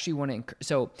 We actually want to,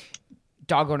 so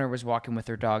dog owner was walking with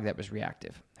her dog that was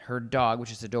reactive. Her dog,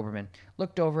 which is a Doberman,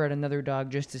 looked over at another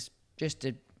dog just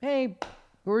to, hey,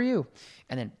 who are you?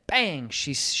 And then bang,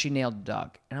 she nailed the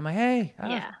dog. And I'm like, hey,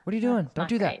 what are you doing? Don't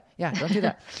do that. Yeah, don't do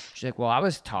that. She's like, well, I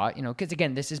was taught, because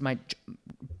again, this is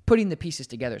putting the pieces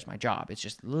together is my job. It's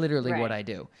just literally what I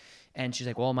do. And she's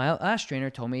like, well, my last trainer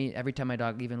told me every time my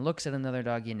dog even looks at another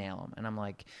dog, you nail him. And I'm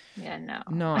like,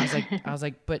 no. I was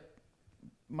like, but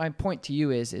my point to you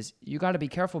is you got to be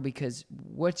careful because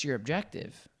what's your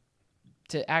objective?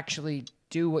 To actually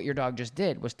do what your dog just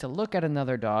did was to look at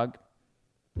another dog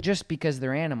just because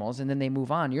they're animals and then they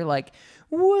move on. You're like,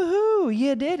 woohoo,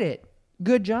 you did it.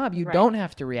 Good job. You don't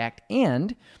have to react.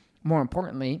 And more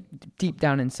importantly, deep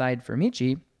down inside for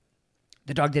Michi,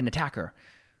 the dog didn't attack her.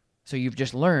 So you've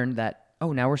just learned that,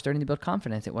 oh, now we're starting to build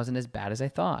confidence. It wasn't as bad as I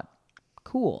thought.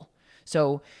 Cool.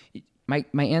 So my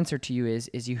answer to you is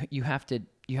you have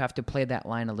to play that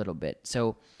line a little bit.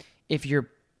 So if you're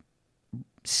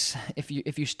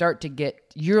if you start to get,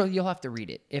 you'll have to read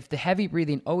it. If the heavy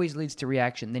breathing always leads to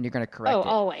reaction, then you're going to correct it.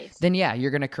 Always. Then yeah,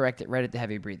 you're going to correct it right at the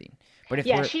heavy breathing. But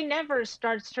if she never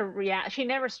starts to react. She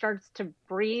never starts to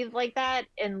breathe like that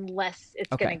unless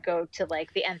it's going to go to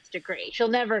like the nth degree. She'll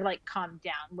never like calm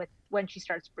down when she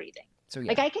starts breathing. So yeah.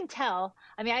 Like I can tell.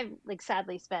 I mean, I've like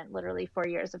sadly spent literally 4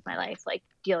 years of my life like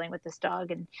dealing with this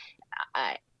dog, and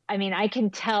I mean, I can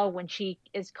tell when she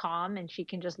is calm and she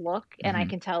can just look, and I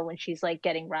can tell when she's like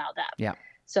getting riled up. Yeah.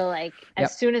 So like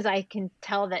as soon as I can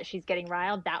tell that she's getting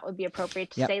riled, that would be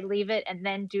appropriate to say leave it and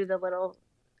then do the little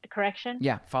correction.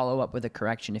 Yeah, follow up with a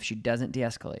correction if she doesn't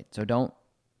de-escalate. So don't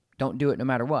do it no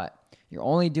matter what. You're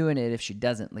only doing it if she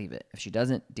doesn't leave it, if she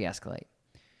doesn't de-escalate.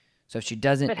 So if she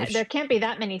doesn't, but there can't be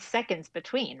that many seconds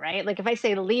between, right? Like if I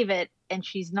say leave it and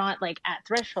she's not like at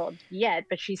threshold yet,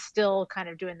 but she's still kind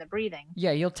of doing the breathing.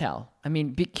 Yeah, you'll tell. I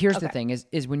mean, here's the thing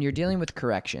is when you're dealing with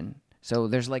correction. So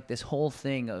there's like this whole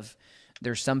thing of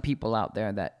there's some people out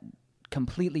there that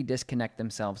completely disconnect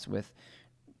themselves with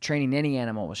training any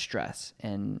animal with stress.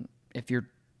 And if you're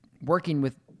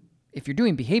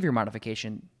doing behavior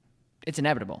modification, it's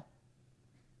inevitable.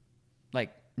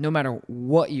 Like no matter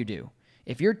what you do.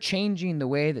 If you're changing the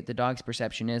way that the dog's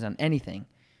perception is on anything,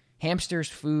 hamsters,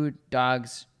 food,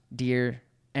 dogs, deer,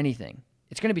 anything,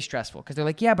 it's going to be stressful because they're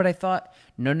like, yeah, but I thought,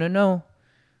 no, not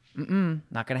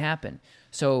going to happen.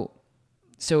 So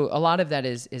a lot of that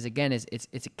is it's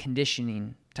a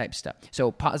conditioning type stuff.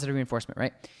 So positive reinforcement,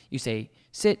 right? You say,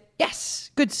 sit, yes,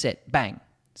 good sit, bang.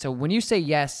 So when you say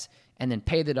yes and then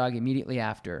pay the dog immediately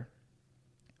after,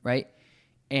 right?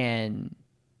 And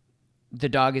the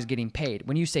dog is getting paid.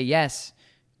 When you say yes,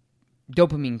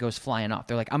 dopamine goes flying off.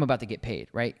 They're like, I'm about to get paid,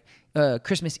 right?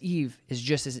 Christmas Eve is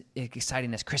just as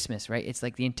exciting as Christmas, right? It's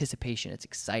like the anticipation. It's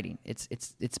exciting. It's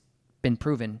been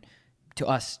proven to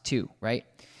us too, right?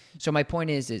 So my point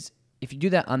is if you do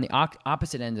that on the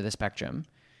opposite end of the spectrum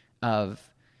of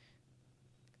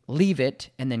leave it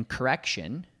and then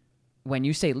correction, when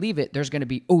you say leave it, there's going to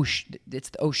be, it's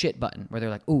the oh shit button where they're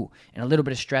like, ooh, and a little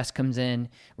bit of stress comes in,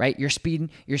 right? You're speeding,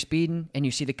 and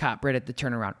you see the cop right at the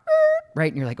turnaround,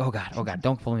 right? And you're like, oh God,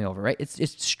 don't pull me over, right?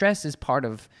 It's stress is part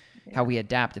of how we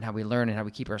adapt and how we learn and how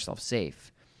we keep ourselves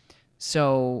safe.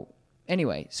 So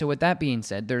anyway, so with that being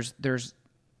said, there's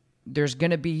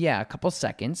going to be, a couple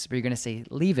seconds where you're going to say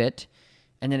leave it.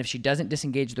 And then if she doesn't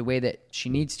disengage the way that she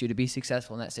needs to be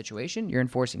successful in that situation, you're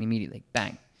enforcing immediately,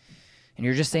 bang. And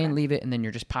you're just saying leave it, and then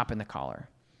you're just popping the collar.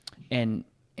 And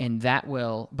that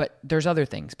will, but there's other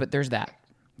things, but there's that.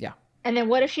 Yeah. And then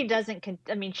what if she doesn't,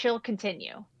 she'll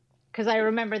continue. Because I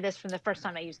remember this from the first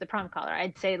time I used the prom collar.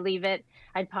 I'd say leave it,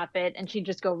 I'd pop it, and she'd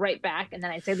just go right back. And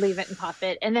then I'd say leave it and pop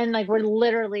it. And then like we're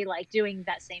literally like doing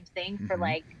that same thing for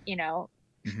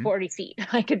 40 feet.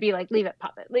 I could be like, leave it,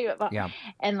 pop it, leave it, pop. Yeah.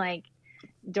 And like,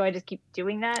 do I just keep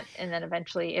doing that? And then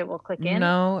eventually it will click in?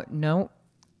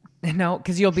 No,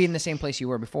 because you'll be in the same place you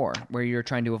were before, where you're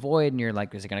trying to avoid, and you're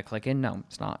like, is it going to click in? No,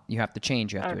 it's not. You have to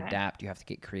change. You have to adapt. You have to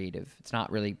get creative. It's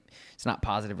not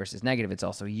positive versus negative. It's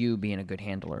also you being a good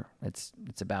handler. It's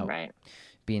about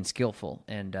being skillful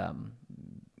and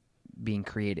being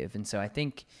creative. And so I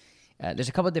think there's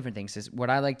a couple of different things. What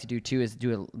I like to do too is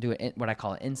do what I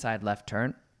call an inside left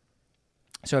turn.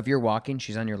 So if you're walking,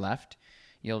 she's on your left.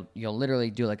 You'll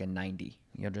literally do like a 90.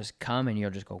 You'll just come and you'll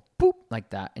just go boop like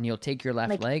that, and you'll take your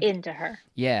left leg into her.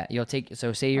 Yeah, you'll take.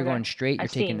 So say you're going straight,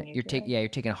 you're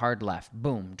taking a hard left.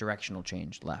 Boom, directional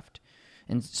change left.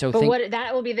 And so,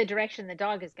 that will be the direction the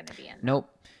dog is going to be in. Nope,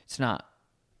 it's not.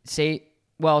 Say,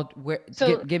 well, where?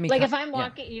 So give me like if I'm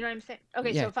walking, you know what I'm saying?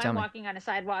 Okay, Yeah, so if I'm walking on a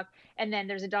sidewalk and then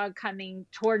there's a dog coming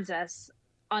towards us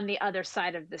on the other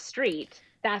side of the street,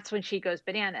 that's when she goes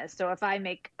bananas. So if I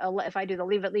do the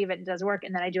leave it, it does work,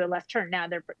 and then I do a left turn. Now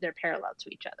they're parallel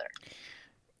to each other.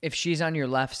 If she's on your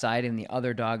left side and the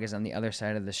other dog is on the other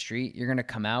side of the street, you're gonna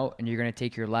come out and you're gonna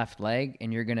take your left leg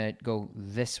and you're gonna go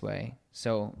this way.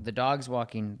 So the dog's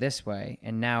walking this way,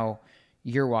 and now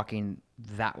you're walking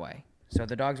that way. So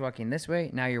the dog's walking this way.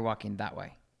 Now you're walking that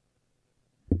way.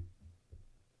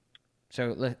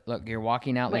 So look, you're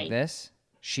walking out like this.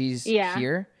 She's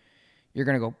here. You're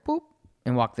gonna go boop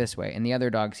and walk this way, and the other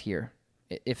dog's here.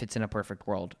 If it's in a perfect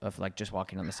world of like just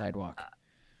walking on the sidewalk.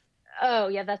 Oh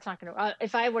yeah, that's not gonna.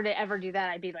 If I were to ever do that,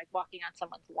 I'd be like walking on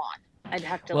someone's lawn. I'd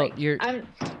have to you know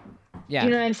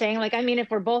what I'm saying? Like, I mean,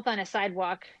 if we're both on a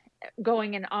sidewalk,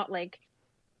 going and out, like,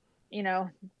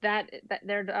 that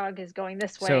their dog is going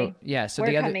this way. So yeah, so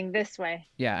we're the other coming this way.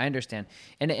 Yeah, I understand.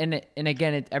 And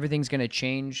again, everything's going to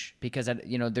change because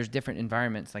there's different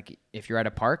environments. Like if you're at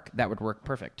a park, that would work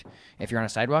perfect. If you're on a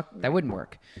sidewalk, that wouldn't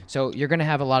work. So you're going to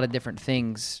have a lot of different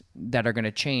things that are going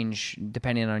to change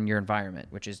depending on your environment,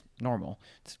 which is normal.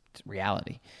 It's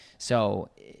reality. So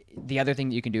the other thing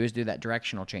that you can do is do that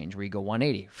directional change where you go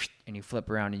 180 and you flip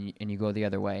around and you go the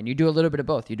other way. And you do a little bit of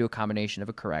both. You do a combination of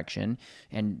a correction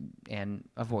and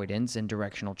avoidance and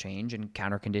directional change and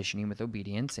counter conditioning with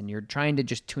obedience. And you're trying to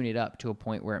just tune it up to a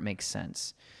point where it makes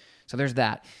sense. So there's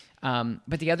that.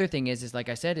 But the other thing is like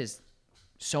I said, is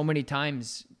so many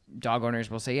times dog owners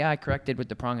will say, yeah, I corrected with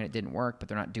the prong and it didn't work, but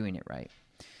they're not doing it right.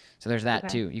 So there's that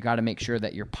too. You got to make sure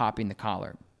that you're popping the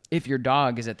collar. If your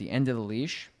dog is at the end of the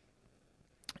leash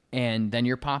and then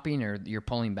you're popping or you're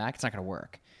pulling back, it's not going to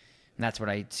work. And that's what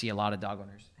I see a lot of dog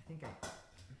owners.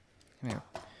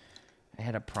 I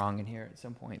had a prong in here at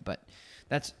some point, but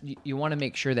you want to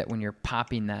make sure that when you're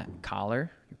popping that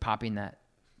collar, you're popping that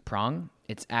prong,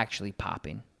 it's actually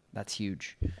popping. That's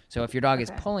huge. So if your dog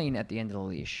is pulling at the end of the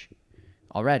leash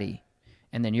already,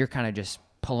 and then you're kind of just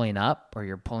pulling up or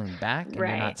you're pulling back and you're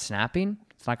not snapping,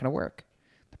 it's not going to work.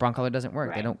 The prong collar doesn't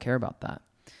work. They don't care about that.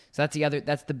 So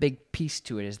that's the big piece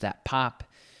to it, is that pop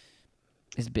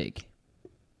is big.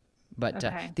 But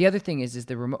the other thing is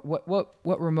the remote.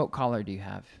 What remote collar do you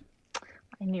have?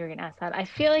 I knew you were gonna ask that. I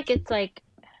feel like it's like.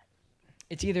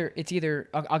 It's either.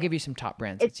 I'll give you some top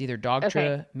brands. It's either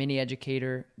Dogtra, Mini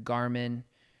Educator, Garmin.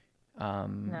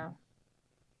 No,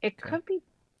 it could be.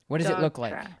 What does it look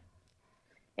like?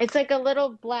 It's like a little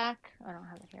black. I don't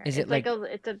have it here. Is it like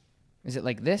it's a? Is it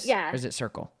like this? Yeah. Or is it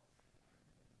circle?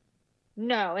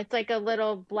 No, it's like a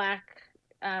little black,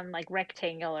 like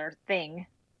rectangular thing.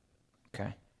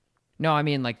 Okay. No, I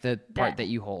mean like the part that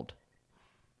you hold.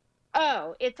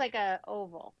 Oh, it's like a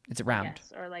oval. It's a round.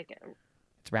 Yes, or like.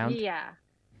 It's round? Yeah.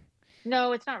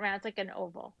 No, it's not round. It's like an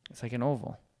oval. It's like an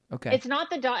oval. Okay. It's not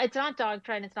It's not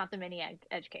Dogtra, and it's not the Mini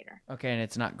Educator. Okay, and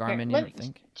it's not Garmin. You don't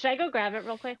think? Should I go grab it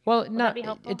real quick? Well, Would that be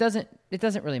helpful? It doesn't. It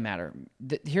doesn't really matter.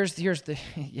 Here's the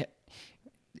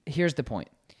here's the point.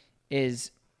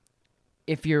 Is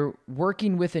if you're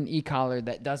working with an e-collar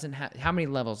that doesn't have, how many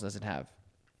levels does it have?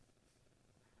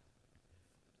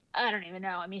 I don't even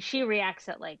know. I mean, she reacts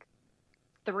at like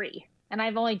 3, and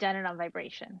I've only done it on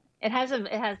vibration. It has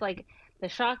like the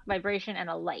shock, vibration, and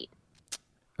a light.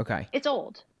 Okay. It's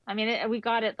old. I mean, we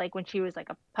got it like when she was like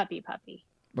a puppy.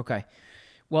 Okay.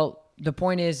 Well, the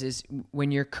point is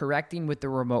when you're correcting with the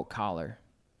remote collar,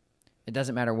 it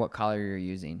doesn't matter what collar you're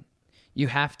using. You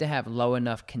have to have low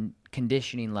enough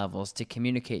conditioning levels to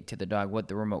communicate to the dog what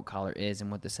the remote collar is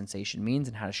and what the sensation means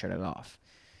and how to shut it off.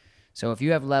 So if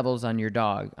you have levels on your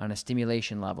dog on a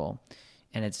stimulation level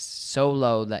and it's so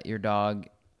low that your dog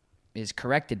is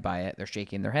corrected by it, they're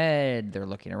shaking their head, they're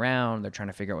looking around, they're trying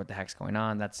to figure out what the heck's going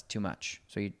on, that's too much.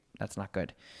 So that's not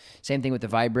good. Same thing with the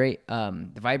vibrate.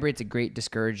 The vibrate's a great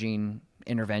discouraging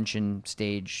intervention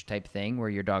stage type thing where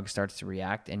your dog starts to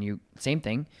react, and same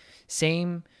thing,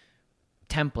 same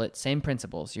template, same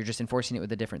principles. You're just enforcing it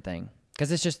with a different thing.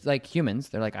 Because it's just like humans.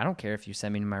 They're like, I don't care if you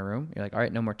send me to my room. You're like, all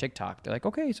right, no more TikTok. They're like,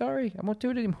 okay, sorry, I won't do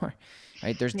it anymore.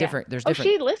 Right? There's different.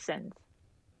 She listens.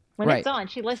 When it's on,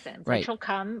 she listens. Right. Like she'll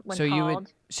come when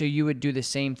called. You would do the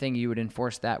same thing. You would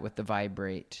enforce that with the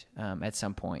vibrate at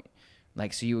some point.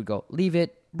 Like, so you would go, leave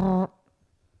it, and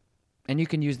you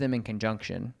can use them in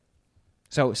conjunction.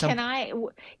 So can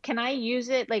I use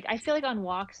it? Like, I feel like on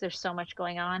walks, there's so much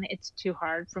going on. It's too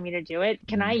hard for me to do it.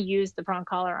 Can I use the prong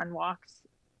collar on walks,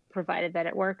 provided that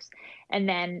it works, and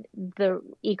then the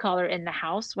e-collar in the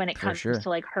house when it comes to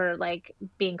like her like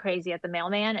being crazy at the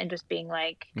mailman and just being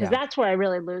like, because that's where I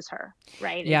really lose her,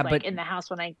 right? Yeah, but in the house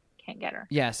when I can't get her.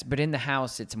 Yes, but in the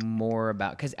house it's more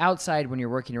about, because outside when you're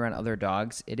working around other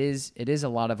dogs, it is a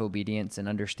lot of obedience and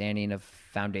understanding of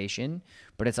foundation,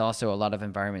 but it's also a lot of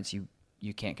environments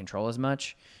you can't control as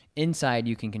much. Inside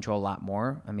you can control a lot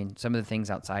more. I mean, some of the things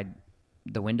outside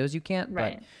the windows you can't,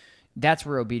 but that's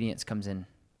where obedience comes in.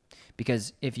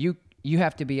 Because if you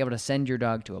have to be able to send your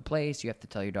dog to a place, you have to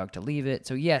tell your dog to leave it.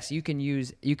 So yes, you can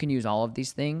use all of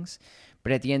these things,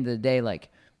 but at the end of the day, like,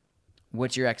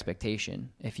 what's your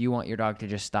expectation? If you want your dog to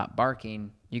just stop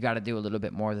barking, you got to do a little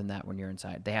bit more than that when you're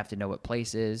inside. They have to know what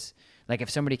place is. Like if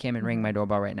somebody came and rang my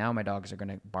doorbell right now, my dogs are going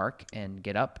to bark and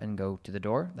get up and go to the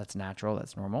door. That's natural.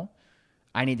 That's normal.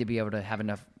 I need to be able to have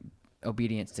enough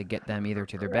obedience to get them either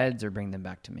to their beds or bring them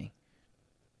back to me.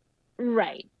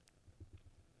 Right.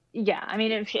 Yeah, I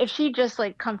mean, if she just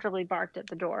like comfortably barked at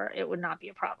the door, it would not be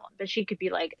a problem. But she could be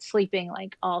like sleeping,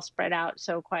 like all spread out,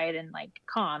 so quiet and like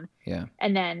calm. Yeah.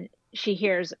 And then she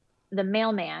hears the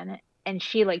mailman, and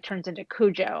she like turns into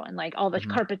Cujo, and like all the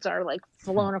Mm-hmm. carpets are like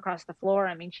flown across the floor.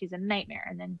 I mean, she's a nightmare.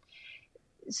 And then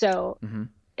so Mm-hmm.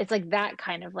 it's like that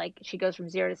kind of like she goes from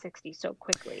 0 to 60 so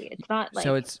quickly. It's not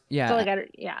So like it's, so yeah.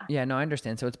 like yeah. Yeah, no, I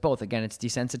understand. So it's both. Again, it's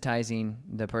desensitizing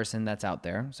the person that's out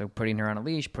there. So putting her on a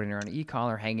leash, putting her on an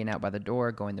e-collar, hanging out by the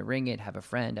door, going to ring it, have a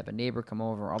friend, have a neighbor come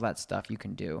over, all that stuff you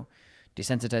can do.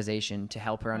 Desensitization to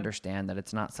help her understand that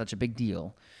it's not such a big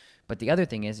deal. But the other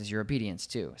thing is your obedience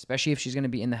too, especially if she's going to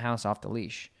be in the house off the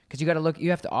leash. Because you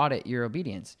have to audit your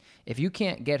obedience. If you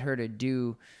can't get her to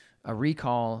do a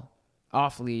recall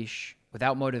off leash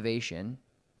without motivation,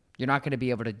 you're not going to be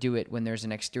able to do it when there's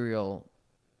an exterior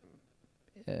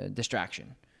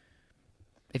distraction.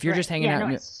 If you're just hanging out,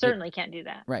 I certainly can't do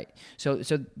that. Right. So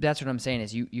that's what I'm saying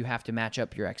is you have to match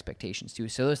up your expectations too.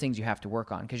 So those things you have to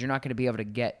work on, because you're not going to be able to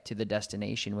get to the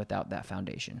destination without that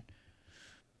foundation.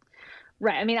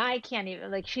 Right. I mean, I can't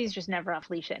even, like, she's just never off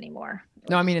leash anymore.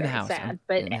 No, I mean in the house. Sad,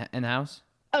 but in the house.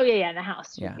 Oh yeah, in the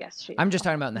house. Yeah. Yes. I'm just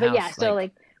talking about in the house. Yeah. So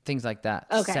like things like that.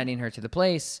 Okay. Sending her to the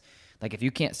place. Like if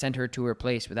you can't send her to her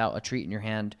place without a treat in your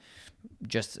hand,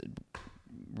 just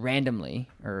randomly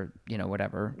or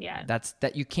whatever. Yeah.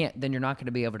 That you can't. Then you're not going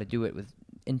to be able to do it with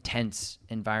intense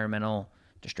environmental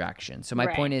distraction. So my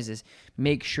point is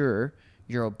make sure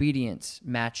your obedience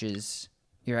matches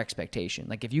your expectation.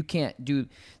 Like if you can't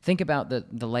think about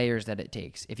the layers that it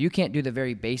takes. If you can't do the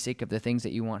very basic of the things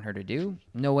that you want her to do,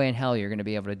 no way in hell you're going to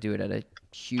be able to do it at a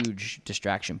huge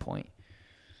distraction point.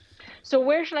 So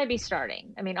where should I be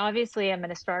starting? I mean, obviously I'm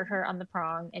going to start her on the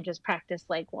prong and just practice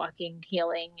like walking,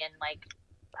 heeling, and like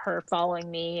her following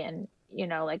me, and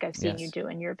like I've seen you do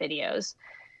in your videos.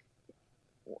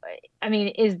 I mean,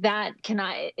 is that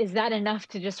enough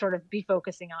to just sort of be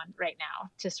focusing on right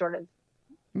now to sort of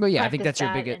Well, yeah, I think that's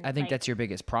your biggest. and, I think like, that's your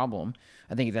biggest problem.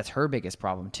 I think that's her biggest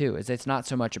problem too. Is it's not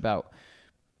so much about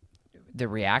the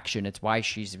reaction; it's why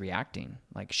she's reacting.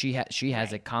 Like she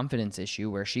has a confidence issue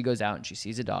where she goes out and she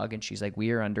sees a dog and she's like,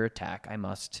 "We are under attack. I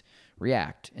must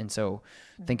react." And so,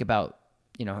 think about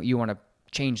you want to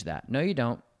change that. No, you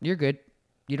don't. You're good.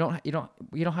 You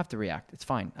don't have to react. It's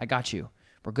fine. I got you.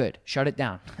 We're good. Shut it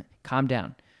down. Calm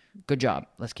down. Good job.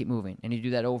 Let's keep moving. And you do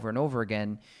that over and over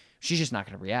again. She's just not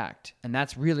going to react. And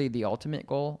that's really the ultimate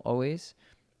goal always.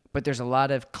 But there's a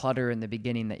lot of clutter in the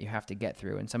beginning that you have to get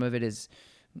through. And some of it is,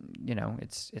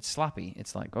 it's sloppy.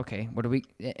 It's like, okay, what do we,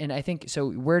 and I think,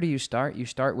 so where do you start? You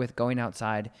start with going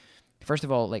outside. First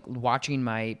of all, like watching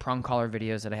my prong collar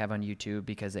videos that I have on YouTube,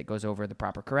 because it goes over the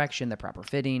proper correction, the proper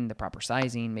fitting, the proper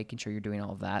sizing, making sure you're doing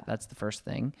all of that. That's the first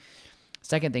thing.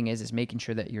 Second thing is making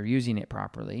sure that you're using it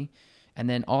properly. And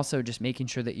then also just making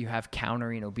sure that you have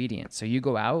countering obedience. So you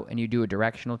go out and you do a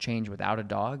directional change without a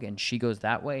dog, and she goes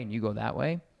that way and you go that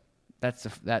way. That's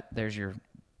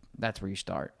where you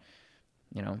start.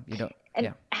 You don't. And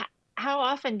yeah. How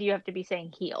often do you have to be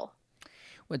saying heel?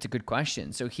 Well, it's a good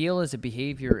question. So heel is a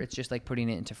behavior. It's just like putting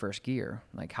it into first gear.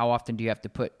 Like how often do you have to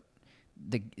put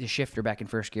the shifter back in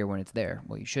first gear when it's there?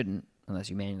 Well, you shouldn't unless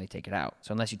you manually take it out.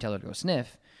 So unless you tell her to go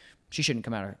sniff, she shouldn't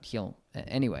come out of heel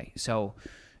anyway. So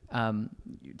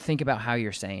think about how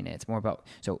you're saying it. It's more about,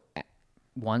 so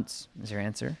once is your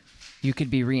answer. You could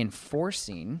be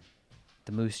reinforcing.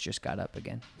 The moose just got up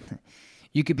again.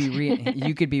 You could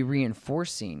be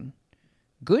reinforcing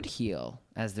good heel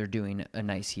as they're doing a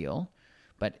nice heel.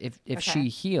 But if she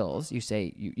heals, you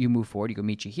say, you move forward, you go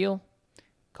meet your heel,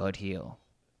 good heel,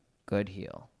 good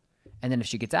heel. And then if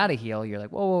she gets out of heel, you're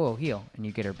like, whoa, heel. And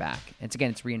you get her back.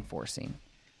 It's reinforcing.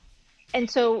 And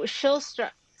so she'll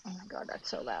start, oh my God, that's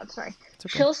so loud. Sorry. Okay.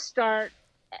 She'll start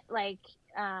like,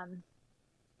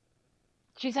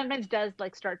 she sometimes does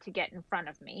like start to get in front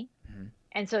of me. Mm-hmm.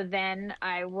 And so then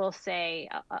I will say,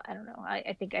 I don't know.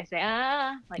 I think I say,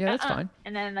 like, yeah, that's fine.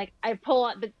 And then like I pull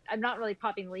up, but I'm not really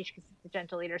popping the leash because it's a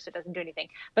gentle leader, so it doesn't do anything.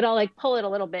 But I'll like pull it a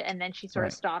little bit, and then she sort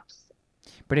of stops.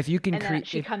 But if you can, and then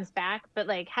she comes back. But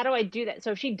like, how do I do that?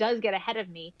 So if she does get ahead of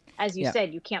me, as you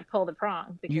said, you can't pull the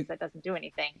prong because that doesn't do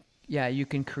anything. Yeah, you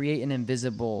can create an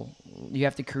invisible. You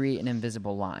have to create an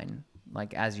invisible line,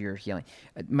 like as you're healing.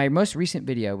 My most recent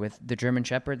video with the German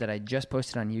Shepherd that I just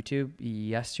posted on YouTube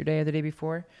yesterday or the day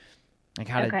before, like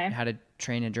how to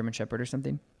train a German Shepherd or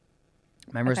something.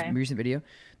 My most recent video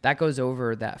that goes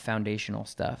over that foundational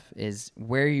stuff, is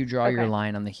where you draw your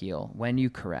line on the heel, when you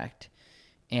correct,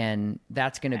 and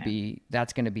that's gonna be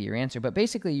your answer. But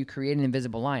basically, you create an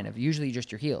invisible line of usually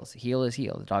just your heels. Heel is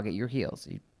heel. The dog at your heels.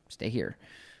 You stay here,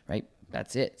 right?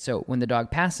 That's it. So when the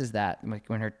dog passes that, like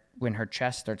when her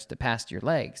chest starts to pass your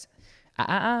legs,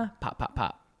 pop, pop,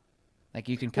 pop. Like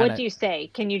you can kind What of. do you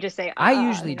say? Can you just say? I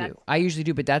usually do. That's, I usually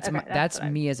do, but that's okay, that's what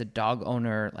me as a dog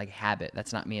owner like habit.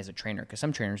 That's not me as a trainer. Because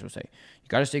some trainers will say you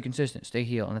got to stay consistent, stay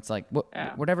heel, and it's like Oh.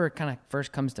 whatever kind of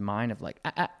first comes to mind of like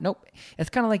nope. It's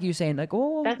kind of like you saying like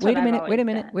oh That's wait what a I've minute, wait a always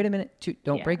minute, done. wait a minute.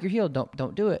 Don't Yeah. break your heel.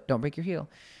 Don't do it. Don't break your heel.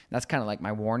 That's kind of like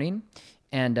my warning.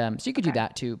 And so you could do Okay.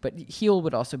 that too, but heel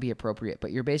would also be appropriate.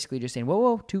 But you're basically just saying,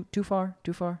 whoa, too far,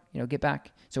 get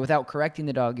back. So without correcting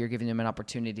the dog, you're giving them an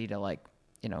opportunity to like,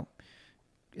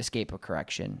 escape a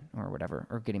correction or whatever,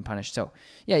 or getting punished. So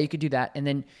yeah, you could do that, and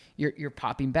then you're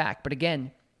popping back. But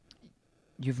again,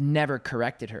 you've never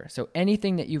corrected her, so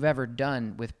anything that you've ever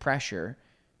done with pressure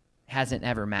hasn't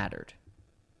ever mattered.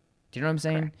 Do you know what I'm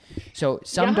saying? Correct. So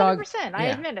some yeah, 100%, dogs, I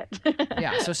admit it.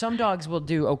 yeah. So some dogs will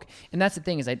do okay, and that's the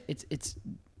thing is, it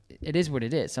is what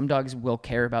it is. Some dogs will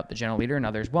care about the gentle leader, and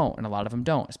others won't, and a lot of them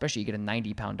don't. Especially you get a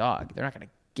 90-pound dog, they're not going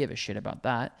to give a shit about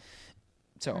that.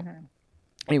 So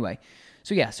anyway.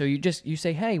 So yeah, so you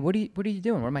say, hey, what are you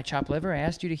doing? What am I chopped liver? I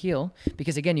asked you to heel,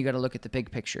 because again, you got to look at the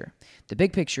big picture. The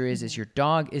big picture is your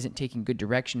dog isn't taking good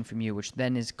direction from you, which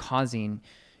then is causing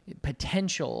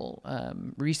potential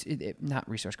not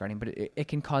resource guarding, but it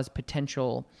can cause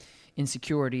potential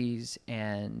insecurities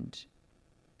and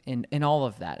all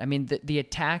of that. I mean, the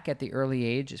attack at the early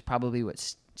age is probably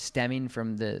what's stemming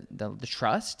from the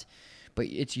trust, but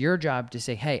it's your job to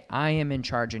say, hey, I am in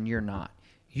charge and you're not.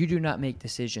 You do not make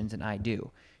decisions and I do.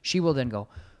 She will then go,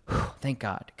 thank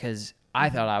God, because I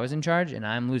thought I was in charge and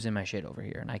I'm losing my shit over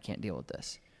here and I can't deal with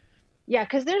this. Yeah,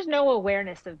 because there's no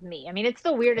awareness of me. I mean, it's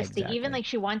the weirdest thing. Even Exactly. like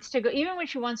she wants to go, even when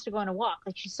she wants to go on a walk,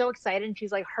 like she's so excited and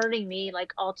she's like hurting me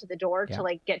like all to the door Yeah. to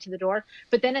like get to the door.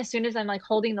 But then as soon as I'm like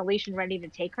holding the leash and ready to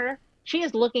take her, she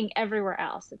is looking everywhere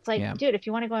else. It's like, Yeah. dude, if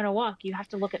you want to go on a walk, you have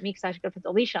to look at me because I should go put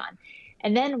the leash on.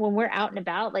 And then when we're out and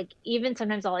about, like even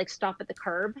sometimes I'll like stop at the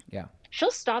curb. Yeah. She'll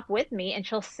stop with me and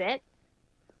she'll sit,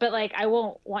 but like I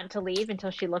won't want to leave until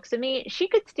she looks at me. She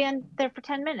could stand there for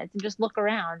 10 minutes and just look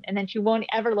around, and then she won't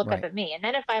ever look Right. up at me. And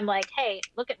then if I'm like, hey,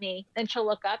 look at me, then she'll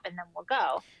look up and then we'll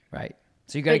go. Right.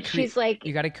 So you got to she's like,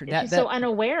 she's so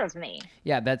unaware of me.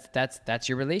 Yeah, that's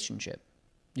your relationship.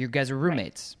 You guys are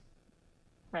roommates.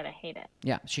 Right, I hate it.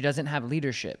 Yeah, she doesn't have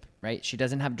leadership, right? She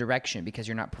doesn't have direction because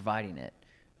you're not providing it.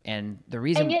 And the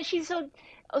reason... And yet she's so...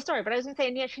 Oh, sorry, but I was going to say,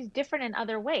 and yet she's different in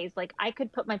other ways. Like, I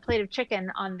could put my plate of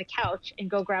chicken on the couch and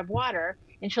go grab water,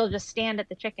 and she'll just stand at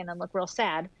the chicken and look real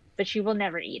sad, but she will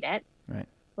never eat it. Right.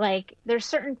 Like, there's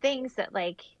certain things that,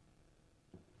 like...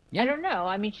 Yeah. I don't know.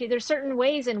 I mean, there's certain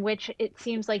ways in which it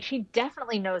seems like she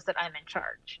definitely knows that I'm in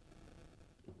charge.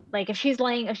 Like if she's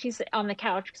on the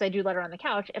couch, because I do let her on the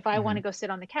couch, if I want to go sit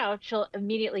on the couch, she'll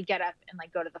immediately get up and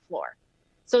like go to the floor.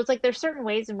 So it's like there's certain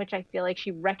ways in which I feel like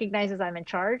she recognizes I'm in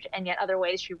charge, and yet other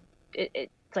ways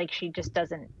it's like she just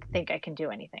doesn't think I can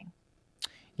do anything.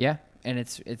 Yeah, and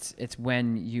it's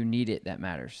when you need it that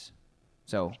matters.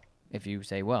 So if you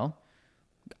say, well,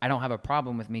 I don't have a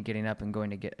problem with me getting up and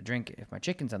going to get a drink if my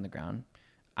chicken's on the ground.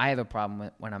 I have a problem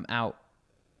with when I'm out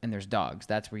and there's dogs.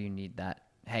 That's where you need that.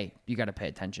 Hey, you got to pay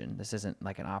attention. This isn't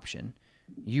like an option.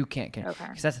 You can't,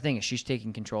 because that's the thing is she's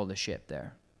taking control of the ship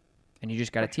there, and you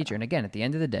just got to teach her. And again, at the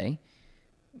end of the day,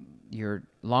 your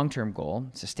long-term goal,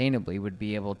 sustainably, would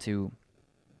be able to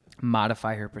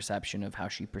modify her perception of how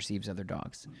she perceives other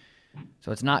dogs.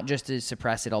 So it's not just to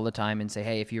suppress it all the time and say,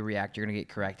 hey, if you react, you're going to get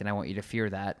corrected. I want you to fear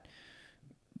that.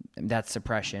 That's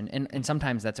suppression. And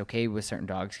sometimes that's okay with certain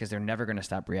dogs because they're never going to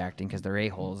stop reacting because they're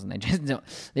a-holes and they just don't.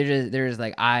 They're just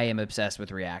like, I am obsessed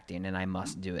with reacting and I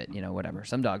must do it, whatever.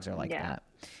 Some dogs are like that.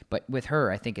 But with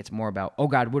her, I think it's more about, oh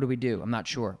God, what do we do? I'm not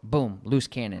sure. Boom, loose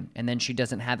cannon. And then she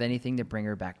doesn't have anything to bring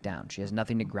her back down. She has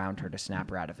nothing to ground her to snap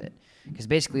her out of it. Because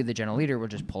basically the gentle leader will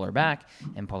just pull her back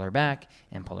and pull her back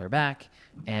and pull her back.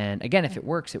 And again, if it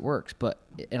works, it works. But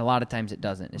a lot of times it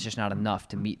doesn't. It's just not enough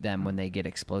to meet them when they get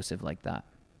explosive like that.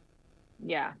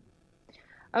 Yeah.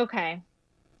 Okay.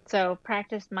 So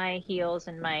practice my heels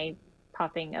and my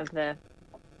popping of the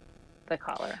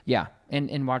collar. Yeah.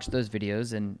 And watch those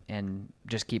videos and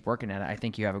just keep working at it. I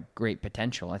think you have a great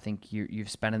potential. I think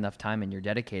you've spent enough time and you're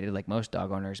dedicated like most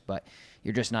dog owners, but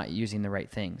you're just not using the right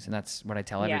things. And that's what I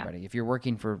tell everybody. If you're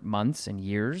working for months and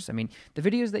years, I mean, the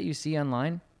videos that you see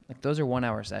online, like those are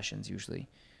 1-hour sessions usually.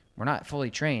 We're not fully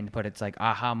trained, but it's like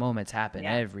aha moments happen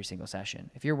every single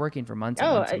session. If you're working for months and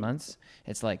months and months,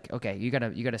 it's like, okay, you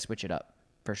gotta switch it up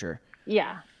for sure.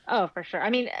 Yeah. Oh, for sure. I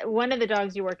mean, one of the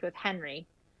dogs you worked with, Henry,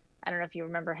 I don't know if you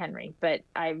remember Henry, but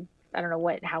I don't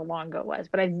know how long ago it was,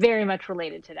 but I very much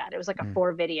related to that. It was like a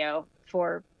 4-video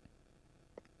it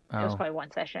was probably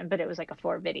one session, but it was like a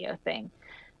 4-video thing.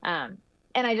 And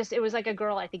it was like a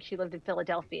girl, I think she lived in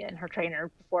Philadelphia, and her trainer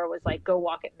before was like, go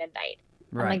walk at midnight.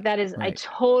 Right. I'm like, that is, I right.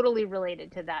 totally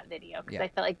related to that video because Yeah. I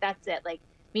felt like that's it. Like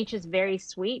Meech is very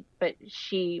sweet, but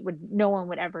no one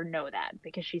would ever know that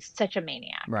because she's such a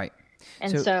maniac. Right.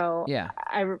 And so yeah.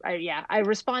 I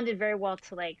responded very well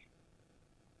to like,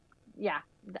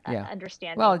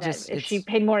 understanding Well, that if she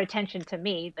paid more attention to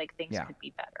me, like things could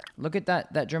be better. Look at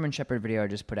that German Shepherd video I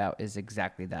just put out is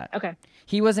exactly that. Okay.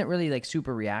 He wasn't really like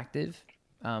super reactive,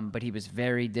 but he was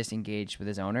very disengaged with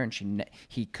his owner, and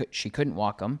she couldn't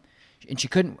walk him, and she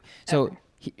couldn't. So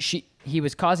he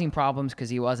was causing problems because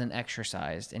he wasn't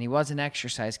exercised, and he wasn't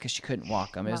exercised because she couldn't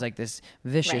walk him. It was like this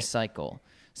vicious cycle.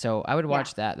 So I would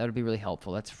watch that. That would be really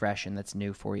helpful. That's fresh and that's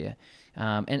new for you.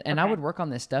 And I would work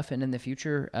on this stuff, and in the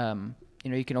future,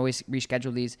 you can always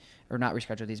reschedule these, or not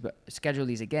reschedule these, but schedule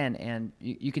these again. And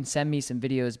you can send me some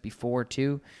videos before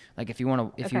too. Like if you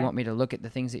want me to look at the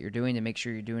things that you're doing to make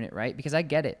sure you're doing it right, because I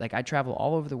get it. Like I travel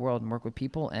all over the world and work with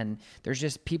people, and there's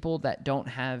just people that don't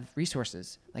have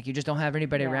resources. Like you just don't have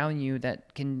anybody around you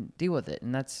that can deal with it.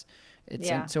 And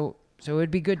so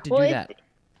it'd be good to do that.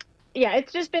 Yeah.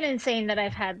 It's just been insane that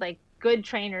I've had like good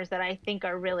trainers that I think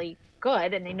are really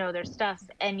good and they know their stuff,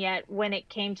 and yet when it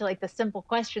came to like the simple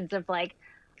questions of like,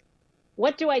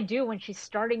 what do I do when she's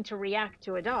starting to react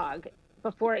to a dog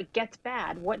before it gets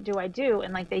bad? What do I do?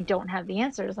 And like they don't have the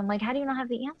answers. I'm like, how do you not have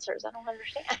the answers? I don't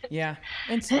understand. Yeah.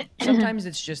 And sometimes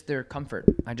it's just their comfort.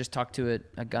 I just talked to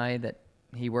a guy that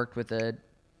he worked with, a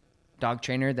dog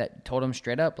trainer that told him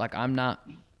straight up, like, I'm not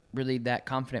really that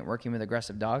confident working with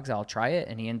aggressive dogs. I'll try it.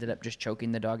 And he ended up just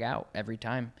choking the dog out every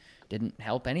time. Didn't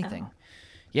help anything.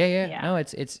 Yeah. No,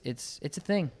 it's a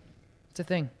thing. It's a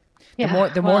thing. Yeah.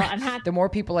 The more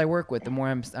people I work with, the more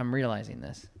I'm realizing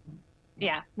this.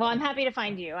 Yeah. Well, I'm happy to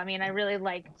find you. I mean, I really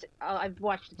liked, I've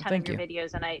watched a ton of your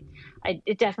videos, and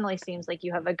it definitely seems like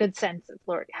you have a good sense of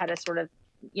how to sort of,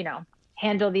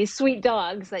 handle these sweet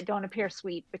dogs that don't appear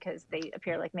sweet because they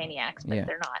appear like maniacs, but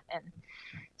they're not. And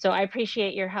so I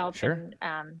appreciate your help. Sure. And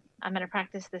I'm going to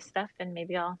practice this stuff, and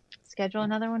maybe I'll schedule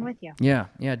another one with you. Yeah,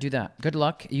 do that. Good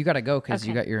luck. You got to go because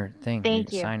you got your thing.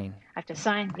 Thank you. Signing. I have to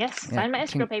sign. Yes, sign my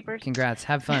escrow papers. Congrats.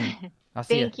 Have fun. I'll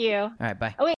see you. Thank you. All right,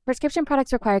 bye. Oh, wait. Prescription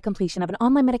products require completion of an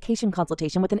online medication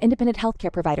consultation with an independent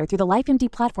healthcare provider through the LifeMD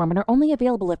platform and are only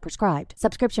available if prescribed.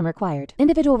 Subscription required.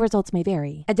 Individual results may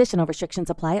vary. Additional restrictions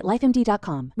apply at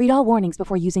lifemd.com. Read all warnings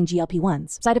before using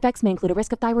GLP-1s. Side effects may include a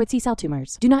risk of thyroid C-cell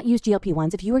tumors. Do not use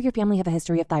GLP-1s if you or your family have a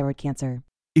history of thyroid cancer.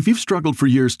 If you've struggled for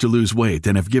years to lose weight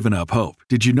and have given up hope,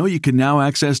 did you know you can now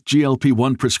access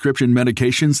GLP-1 prescription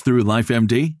medications through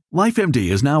LifeMD? LifeMD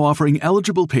is now offering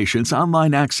eligible patients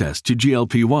online access to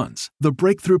GLP-1s, the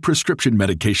breakthrough prescription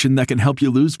medication that can help you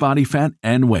lose body fat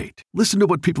and weight. Listen to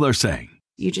what people are saying.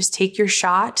 You just take your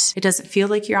shot. It doesn't feel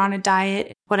like you're on a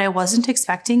diet. What I wasn't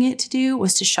expecting it to do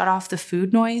was to shut off the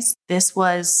food noise. This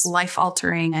was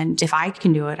life-altering, and if I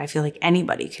can do it, I feel like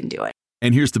anybody can do it.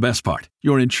 And here's the best part.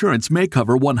 Your insurance may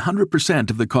cover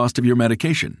 100% of the cost of your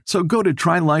medication. So go to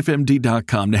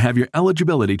trylifemd.com to have your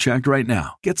eligibility checked right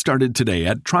now. Get started today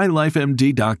at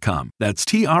trylifemd.com. That's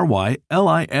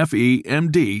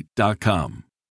TRYLIFEMD.com.